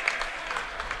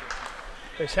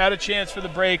 They had a chance for the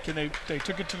break, and they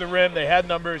took it to the rim. They had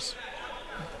numbers.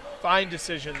 Fine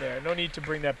decision there. No need to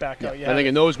bring that back out yet. I think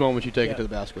in those moments you take it to the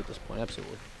basket at this point.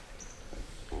 Absolutely.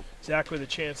 Zach with a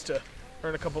chance to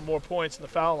earn a couple more points in the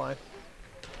foul line.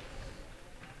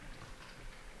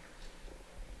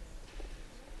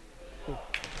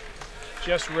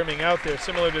 just rimming out there,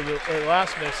 similar to the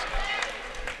last miss.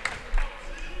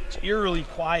 It's eerily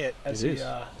quiet as he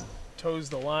toes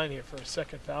the line here for a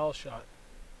second foul shot.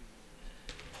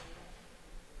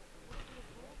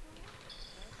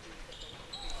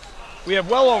 We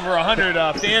have well over 100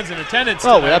 fans in attendance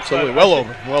tonight. Oh, absolutely, well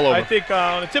over. I think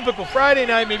on a typical Friday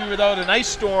night, maybe without an ice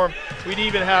storm, we'd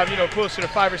even have closer to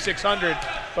 500 or 600.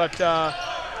 But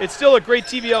it's still a great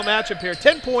TVL matchup here.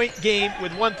 10-point game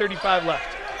with 1:35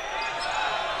 left.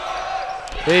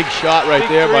 Big shot right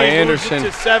there by Anderson.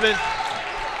 To 7.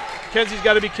 Mackenzie's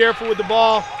got to be careful with the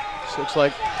ball. This looks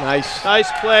like nice.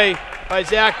 Nice play by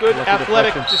Zach. Good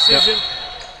athletic decision. Yep.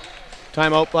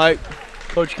 Timeout by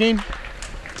Coach Keene.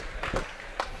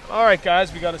 All right,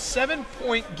 guys, we got a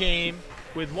 7-point game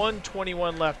with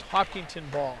 1:21 left. Hopkinton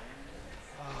ball.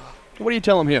 What do you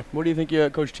tell him here? What do you think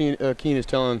Coach Keene is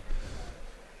telling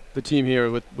the team here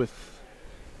with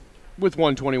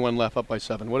 1:21 left, up by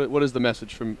 7? What is the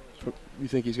message from you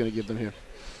think he's going to give them here?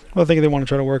 Well, I think they want to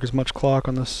try to work as much clock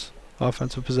on this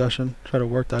offensive possession, try to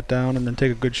work that down, and then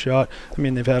take a good shot. I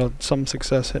mean, they've had some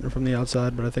success hitting from the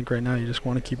outside, but I think right now you just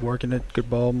want to keep working it, good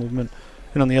ball movement.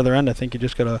 And on the other end, I think you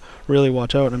just got to really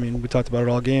watch out. I mean, we talked about it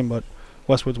all game, but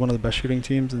Westwood's one of the best shooting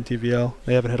teams in TVL.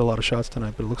 They haven't hit a lot of shots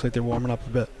tonight, but it looks like they're warming up a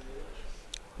bit.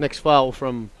 Next foul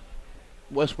from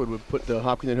Westwood would put the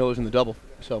Hopkinton Hillers in the double.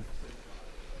 So,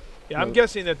 yeah, I'm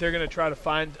guessing that they're going to try to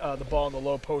find the ball in the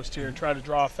low post here and try to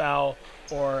draw a foul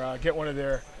or get one of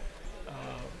their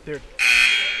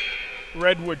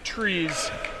redwood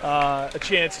trees a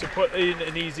chance to put in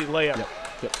an easy layup.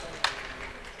 Yep.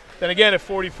 Then again, if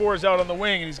 44 is out on the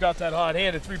wing and he's got that hot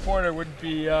hand, a three-pointer wouldn't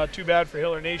be too bad for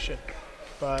Hiller Nation.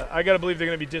 But I got to believe they're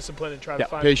going to be disciplined and try to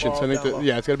find patience. the ball. I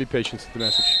think it's got to be patience is the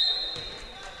message.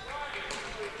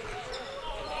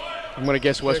 I'm going to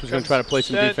guess Westwood's going to try to play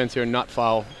some defense here and not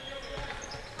foul.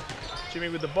 Jimmy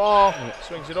with the ball,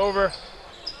 swings it over.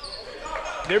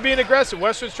 They're being aggressive.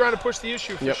 Westwood's trying to push the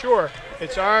issue for sure.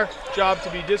 It's our job to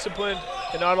be disciplined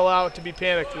and not allow it to be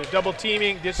panicked. They're double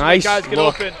teaming. Disciplined guys get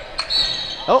open.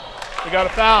 Oh, we got a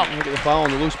foul. We get the foul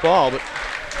on the loose ball, but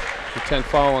the 10th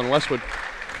foul on Westwood.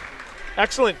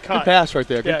 Excellent cut. Good pass right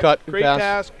there. Good cut. Great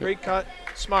pass. Great cut.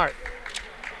 Smart.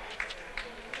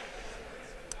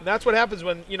 And that's what happens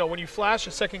when you flash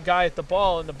a second guy at the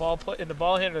ball and the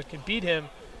ball handler can beat him.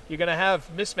 You're going to have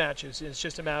mismatches. It's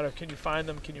just a matter of can you find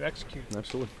them, can you execute.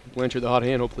 Absolutely. Blanchard, the hot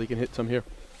hand. Hopefully, he can hit some here.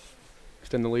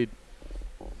 Extend the lead.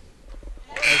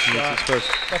 Nice shot.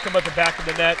 Nothing but the back of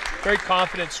the net. Very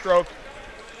confident stroke.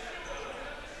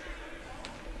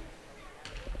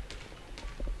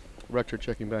 Rector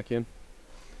checking back in.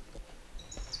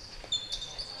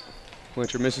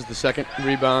 Blanchard misses the second.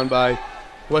 Rebound by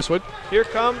Westwood. Here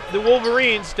come the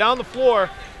Wolverines down the floor.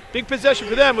 Big possession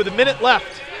for them with a minute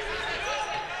left.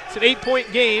 It's an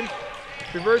 8-point game.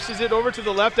 Reverses it over to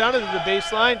the left, down into the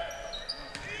baseline.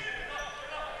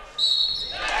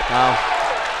 Wow.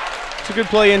 It's a good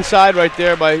play inside right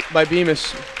there by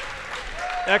Bemis.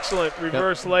 Excellent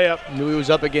reverse layup. Knew he was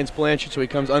up against Blanchard, so he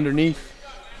comes underneath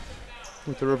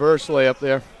with the reverse layup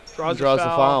there. Draws the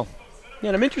foul. Yeah,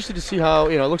 and I'm interested to see how,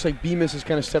 it looks like Bemis is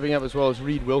kind of stepping up as well as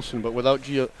Reed Wilson, but without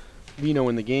Giovino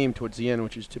in the game towards the end,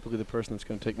 which is typically the person that's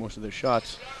going to take most of their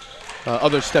shots.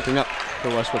 Others stepping up for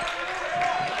Westwood.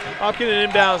 Hopkinton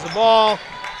inbounds the ball.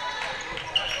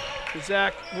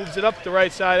 Zach moves it up the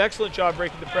right side. Excellent job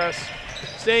breaking the press,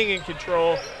 staying in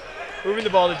control, moving the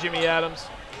ball to Jimmy Adams.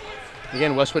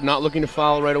 Again, Westwood not looking to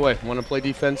foul right away. Want to play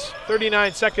defense.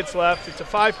 39 seconds left. It's a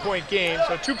 5-point game,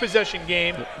 so a 2-possession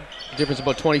game. The difference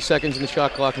about 20 seconds in the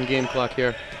shot clock and game clock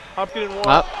here. Hopkinton won.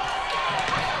 Oh,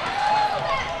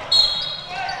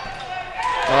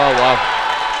 wow.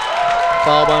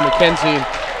 Foul by Mackenzie.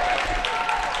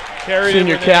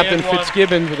 Senior captain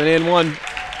Fitzgibbon with an and-one.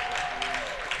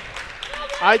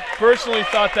 I personally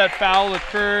thought that foul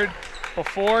occurred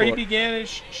before he began his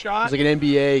shot. It's like an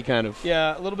NBA kind of.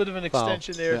 Yeah, a little bit of an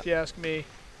extension there, yeah, if you ask me.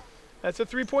 That's a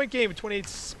 3-point game with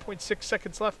 28.6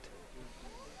 seconds left.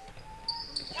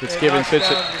 Fitzgibbon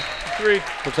fits it. 3.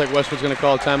 Looks like Westwood's going to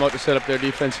call a timeout to set up their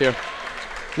defense here.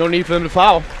 No need for them to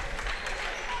foul.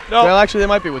 No. Well, actually, they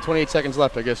might be with 28 seconds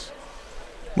left, I guess.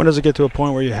 When does it get to a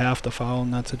point where you have to foul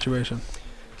in that situation?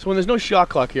 So when there's no shot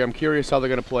clock here, I'm curious how they're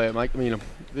going to play it.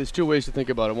 There's two ways to think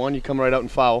about it. One, you come right out and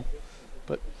foul,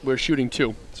 but we're shooting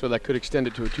 2, so that could extend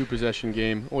it to a 2-possession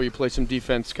game. Or you play some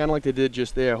defense, kind of like they did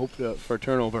just there, hope for a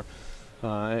turnover.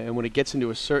 And when it gets into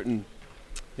a certain,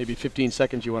 maybe 15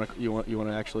 seconds, you want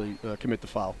to actually commit the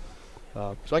foul.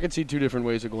 So I can see 2 different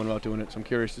ways of going about doing it. So I'm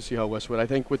curious to see how Westwood. I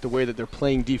think with the way that they're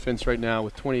playing defense right now,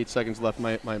 with 28 seconds left,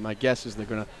 my guess is they're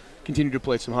going to continue to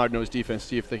play some hard-nosed defense,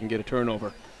 see if they can get a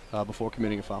turnover before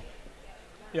committing a foul.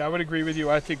 Yeah, I would agree with you.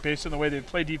 I think based on the way they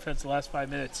played defense the last 5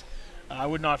 minutes, I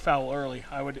would not foul early.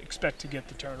 I would expect to get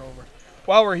the turnover.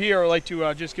 While we're here, I'd like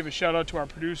to just give a shout-out to our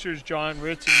producers, John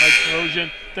Ritz and Mike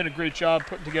Erosion. Done a great job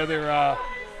putting together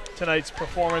tonight's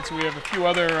performance. We have a few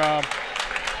other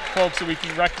folks that we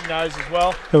can recognize as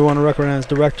well. We want to recognize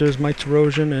directors Mike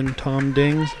Erosion and Tom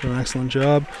Dings. Did an excellent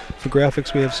job. For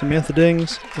graphics, we have Samantha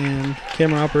Dings. And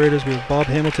camera operators, we have Bob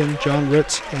Hamilton, John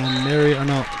Ritz, and Mary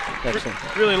Arnault.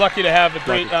 Excellent. Really lucky to have a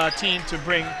great team to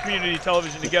bring community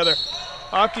television together.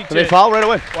 And they foul right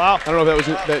away. Wow. I don't know if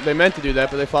that was they meant to do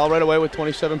that, but they foul right away with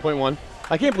 27.1.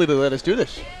 I can't believe they let us do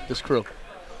this crew.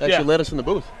 They actually let us in the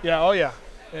booth. Yeah, oh yeah.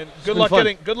 And good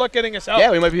luck getting us out.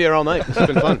 Yeah, we might be here all night. This has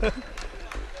been fun.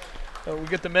 We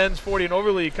get the men's 40 and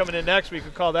over league coming in next. We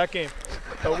could call that game.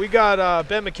 We got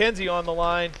Ben McKenzie on the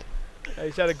line.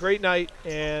 He's had a great night,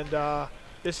 and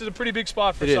this is a pretty big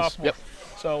spot for sophomore. Yep.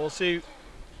 So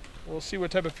we'll see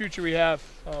what type of future we have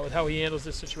with how he handles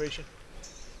this situation.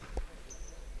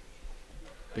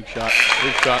 Big shot.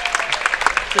 Big shot.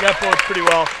 So that bodes pretty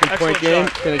well. Big Excellent point game.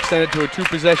 shot. Can extend it to a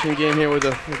 2-possession game here with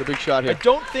a big shot here. I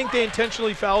don't think they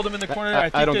intentionally fouled him in the corner.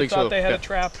 I don't they think thought so. they had a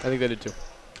trap. I think they did too.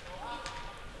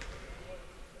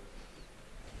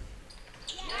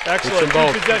 Excellent.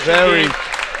 Both. Two-possession Very game.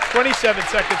 27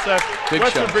 seconds left. Big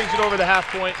Westwood shot. brings it over the half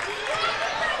point.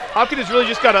 Hopkins has really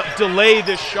just got to delay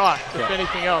this shot, if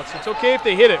anything else. It's okay if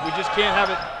they hit it. We just can't have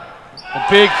it. A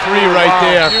big three right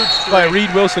there Huge by three.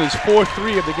 Reed Wilson. His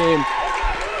 4-3 of the game.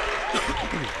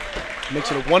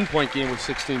 Makes it a 1-point game with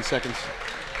 16 seconds.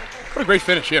 What a great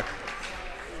finish here.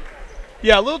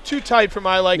 Yeah, a little too tight for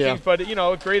my likings, Yeah. but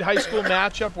a great high school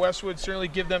matchup. Westwood certainly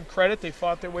give them credit. They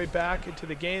fought their way back into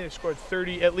the game. They scored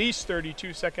at least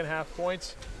 32 second half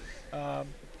points.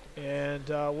 And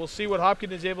we'll see what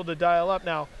Hopkins is able to dial up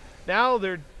now. Now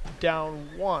they're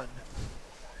down 1.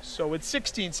 So with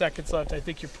 16 seconds left, I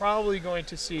think you're probably going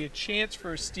to see a chance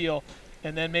for a steal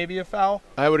and then maybe a foul.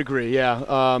 I would agree,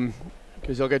 yeah.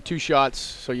 Because they'll get 2 shots,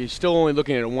 so you're still only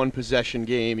looking at a 1-possession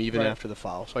game even after the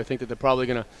foul. So I think that they're probably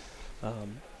going to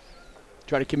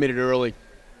try to commit it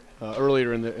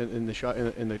earlier in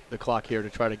the clock here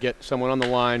to try to get someone on the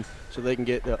line so they can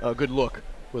get a good look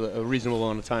with a reasonable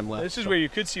amount of time left. This is where you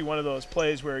could see one of those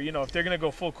plays where, if they're going to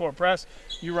go full court press,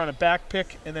 you run a back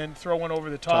pick and then throw one over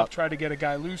the top, try to get a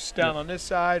guy loose down on this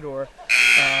side. Or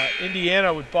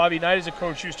Indiana with Bobby Knight as a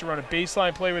coach used to run a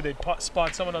baseline play where they'd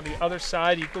spot someone on the other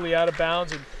side equally out of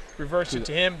bounds and reverse it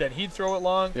to him, then he'd throw it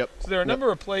long. Yep. So there are a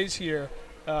number of plays here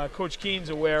Coach Keene's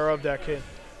aware of that can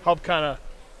help kind of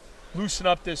loosen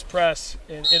up this press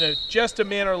in just a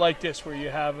manner like this where you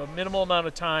have a minimal amount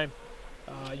of time.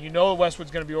 Westwood's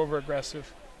going to be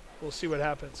over-aggressive. We'll see what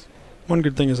happens. One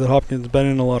good thing is that Hopkins has been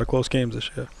in a lot of close games this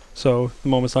year. So the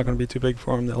moment's not going to be too big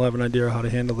for them. They'll have an idea of how to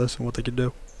handle this and what they could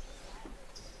do.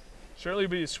 Certainly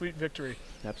be a sweet victory.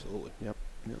 Absolutely, yep.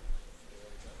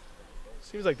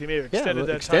 Seems like they may have extended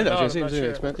that time out. I'm not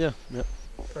sure. Yeah.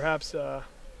 Perhaps, I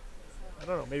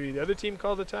don't know, maybe the other team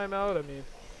called the timeout. I mean,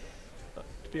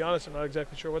 to be honest, I'm not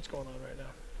exactly sure what's going on right now.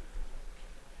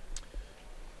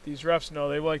 These refs know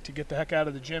they like to get the heck out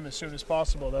of the gym as soon as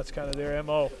possible. That's kind of their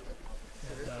MO.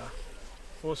 And,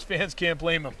 most fans can't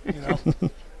blame them,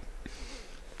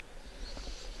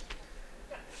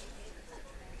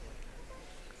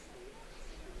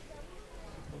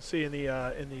 We'll see in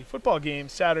the football game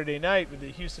Saturday night with the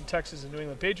Houston Texans and New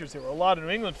England Patriots, there were a lot of New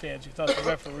England fans who thought the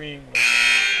refereeing was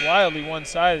wildly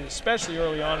one-sided, especially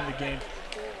early on in the game.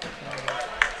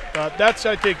 That's,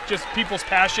 I think, just people's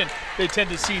passion. They tend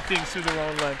to see things through their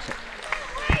own lens.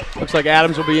 Looks like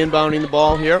Adams will be inbounding the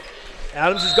ball here.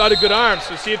 Adams has got a good arm,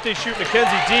 so see if they shoot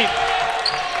McKenzie deep.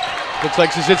 Looks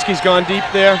like Zizitsky's gone deep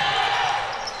there.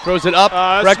 Throws it up.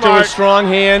 Rector smart. with strong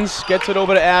hands. Gets it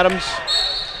over to Adams.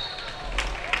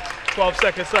 12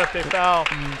 seconds left, they foul.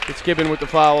 It's Gibbon with the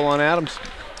foul on Adams.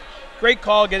 Great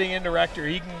call getting into Rector.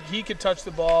 He can touch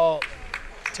the ball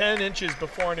 10 inches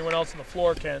before anyone else on the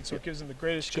floor can, so it gives him the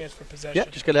greatest chance for possession. Yeah,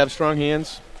 just got to have strong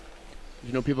hands.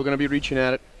 People are going to be reaching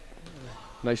at it.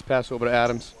 Nice pass over to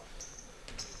Adams.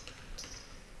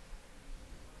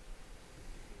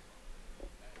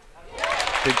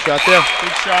 Big shot there.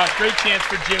 Big shot. Great chance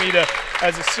for Jimmy to,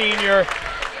 as a senior,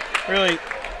 really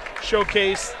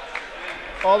showcase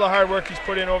all the hard work he's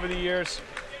put in over the years.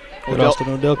 Austin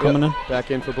Odell coming in. Back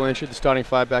in for Blanchard. The starting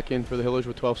 5 back in for the Hillers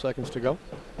with 12 seconds to go.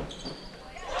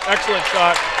 Excellent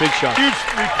shot. Big shot. Huge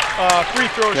free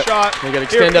throw shot. They got to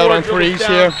extend out on threes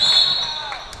here.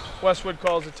 Westwood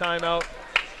calls a timeout.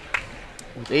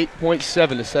 With 8.7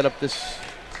 to set up this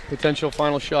potential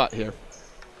final shot here.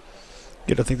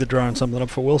 You don't think they're drawing something up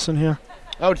for Wilson here?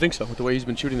 I would think so, with the way he's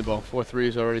been shooting the ball. 4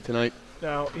 threes already tonight.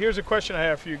 Now, here's a question I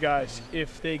have for you guys.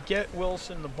 If they get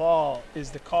Wilson the ball, is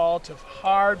the call to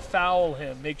hard foul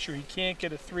him, make sure he can't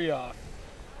get a 3 off,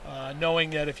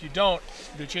 knowing that if you don't,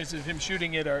 the chances of him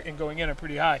shooting it and going in are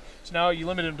pretty high. So now you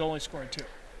limit him to only scoring 2.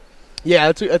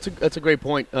 Yeah, that's a great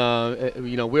point.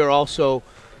 You know, we're also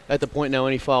at the point now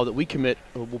any foul that we commit,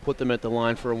 we'll put them at the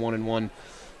line for a 1-and-1.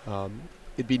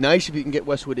 It'd be nice if you can get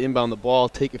Westwood to inbound the ball,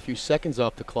 take a few seconds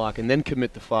off the clock, and then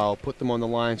commit the foul, put them on the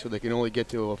line so they can only get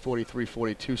to a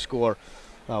 43-42 score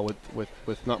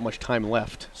with not much time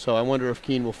left. So I wonder if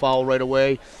Keene will foul right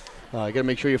away. You got to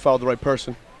make sure you foul the right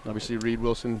person. Obviously, Reed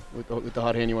Wilson with the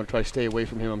hot hand, you want to try to stay away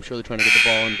from him. I'm sure they're trying to get the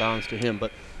ball in bounds to him,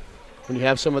 but when you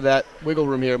have some of that wiggle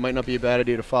room here, it might not be a bad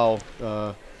idea to foul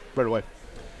right away.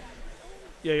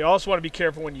 Yeah, you also want to be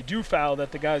careful when you do foul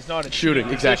that the guy's not in shooting.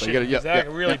 Exactly. That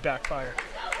can really backfire.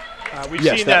 We've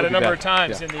seen that a number of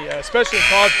times, in the, especially in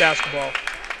college basketball.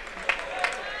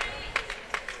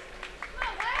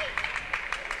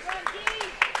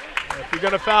 If you're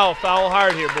going to foul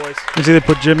hard here, boys. You see they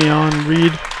put Jimmy on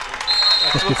Reed.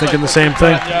 Must be thinking the same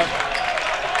thing.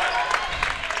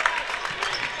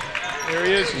 There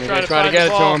he is. He's trying to get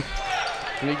it to him.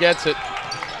 And he gets it.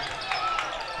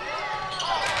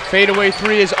 Fadeaway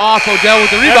 3 is off. Odell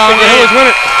with the rebound. The Hillers win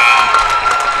it.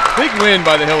 Big win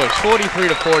by the Hillers,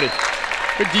 43-40.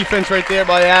 Good defense right there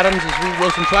by Adams as Reed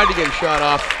Wilson tried to get a shot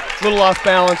off. A little off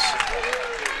balance.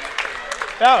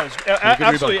 That was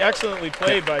absolutely excellently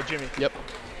played by Jimmy. Yep.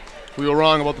 We were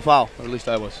wrong about the foul, or at least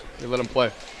I was. They let him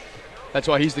play. That's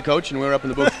why he's the coach and we're up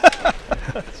in the booth.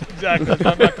 Exactly.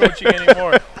 I'm not coaching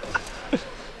anymore.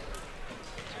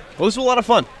 Well, this was a lot of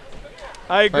fun.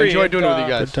 I agree. I enjoyed doing it with you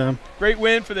guys. Good time. Great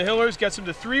win for the Hillers. Gets them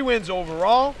to 3 wins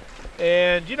overall.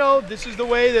 And, you know, this is the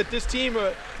way that this team,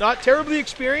 not terribly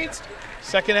experienced,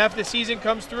 second half of the season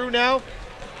comes through now.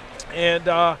 And,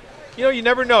 you know, you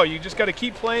never know. You just got to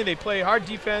keep playing. They play hard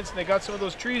defense, and they got some of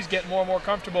those trees getting more and more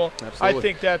comfortable. Absolutely. I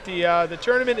think that the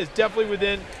tournament is definitely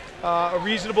within a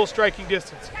reasonable striking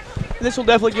distance. This will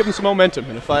definitely give them some momentum.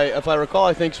 And if I recall,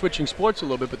 I think switching sports a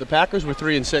little bit, but the Packers were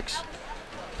 3-6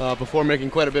 before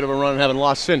making quite a bit of a run and having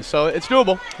lost since. So it's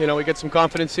doable. You know, we get some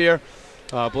confidence here.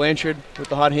 Blanchard with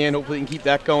the hot hand, hopefully he can keep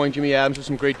that going. Jimmy Adams with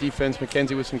some great defense.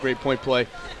 McKenzie with some great point play.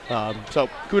 So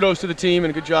kudos to the team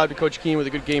and a good job to Coach Keene with a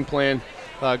good game plan,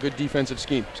 good defensive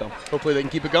scheme. So hopefully they can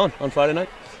keep it going on Friday night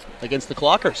against the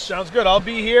Clockers. Sounds good. I'll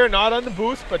be here, not on the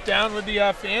booth, but down with the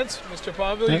fans. Mr.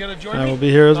 Palmville, you going to join me? I will be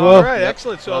here as well. All right, Yep.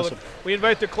 excellent. So Awesome. we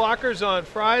invite the Clockers on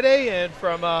Friday, and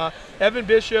from Evan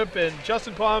Bishop and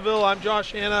Justin Palmville, I'm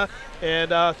Josh Hanna,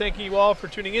 and thanking you all for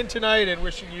tuning in tonight and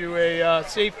wishing you a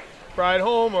safe ride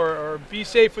home or be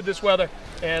safe with this weather.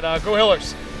 And go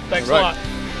Hillers. Thanks a lot.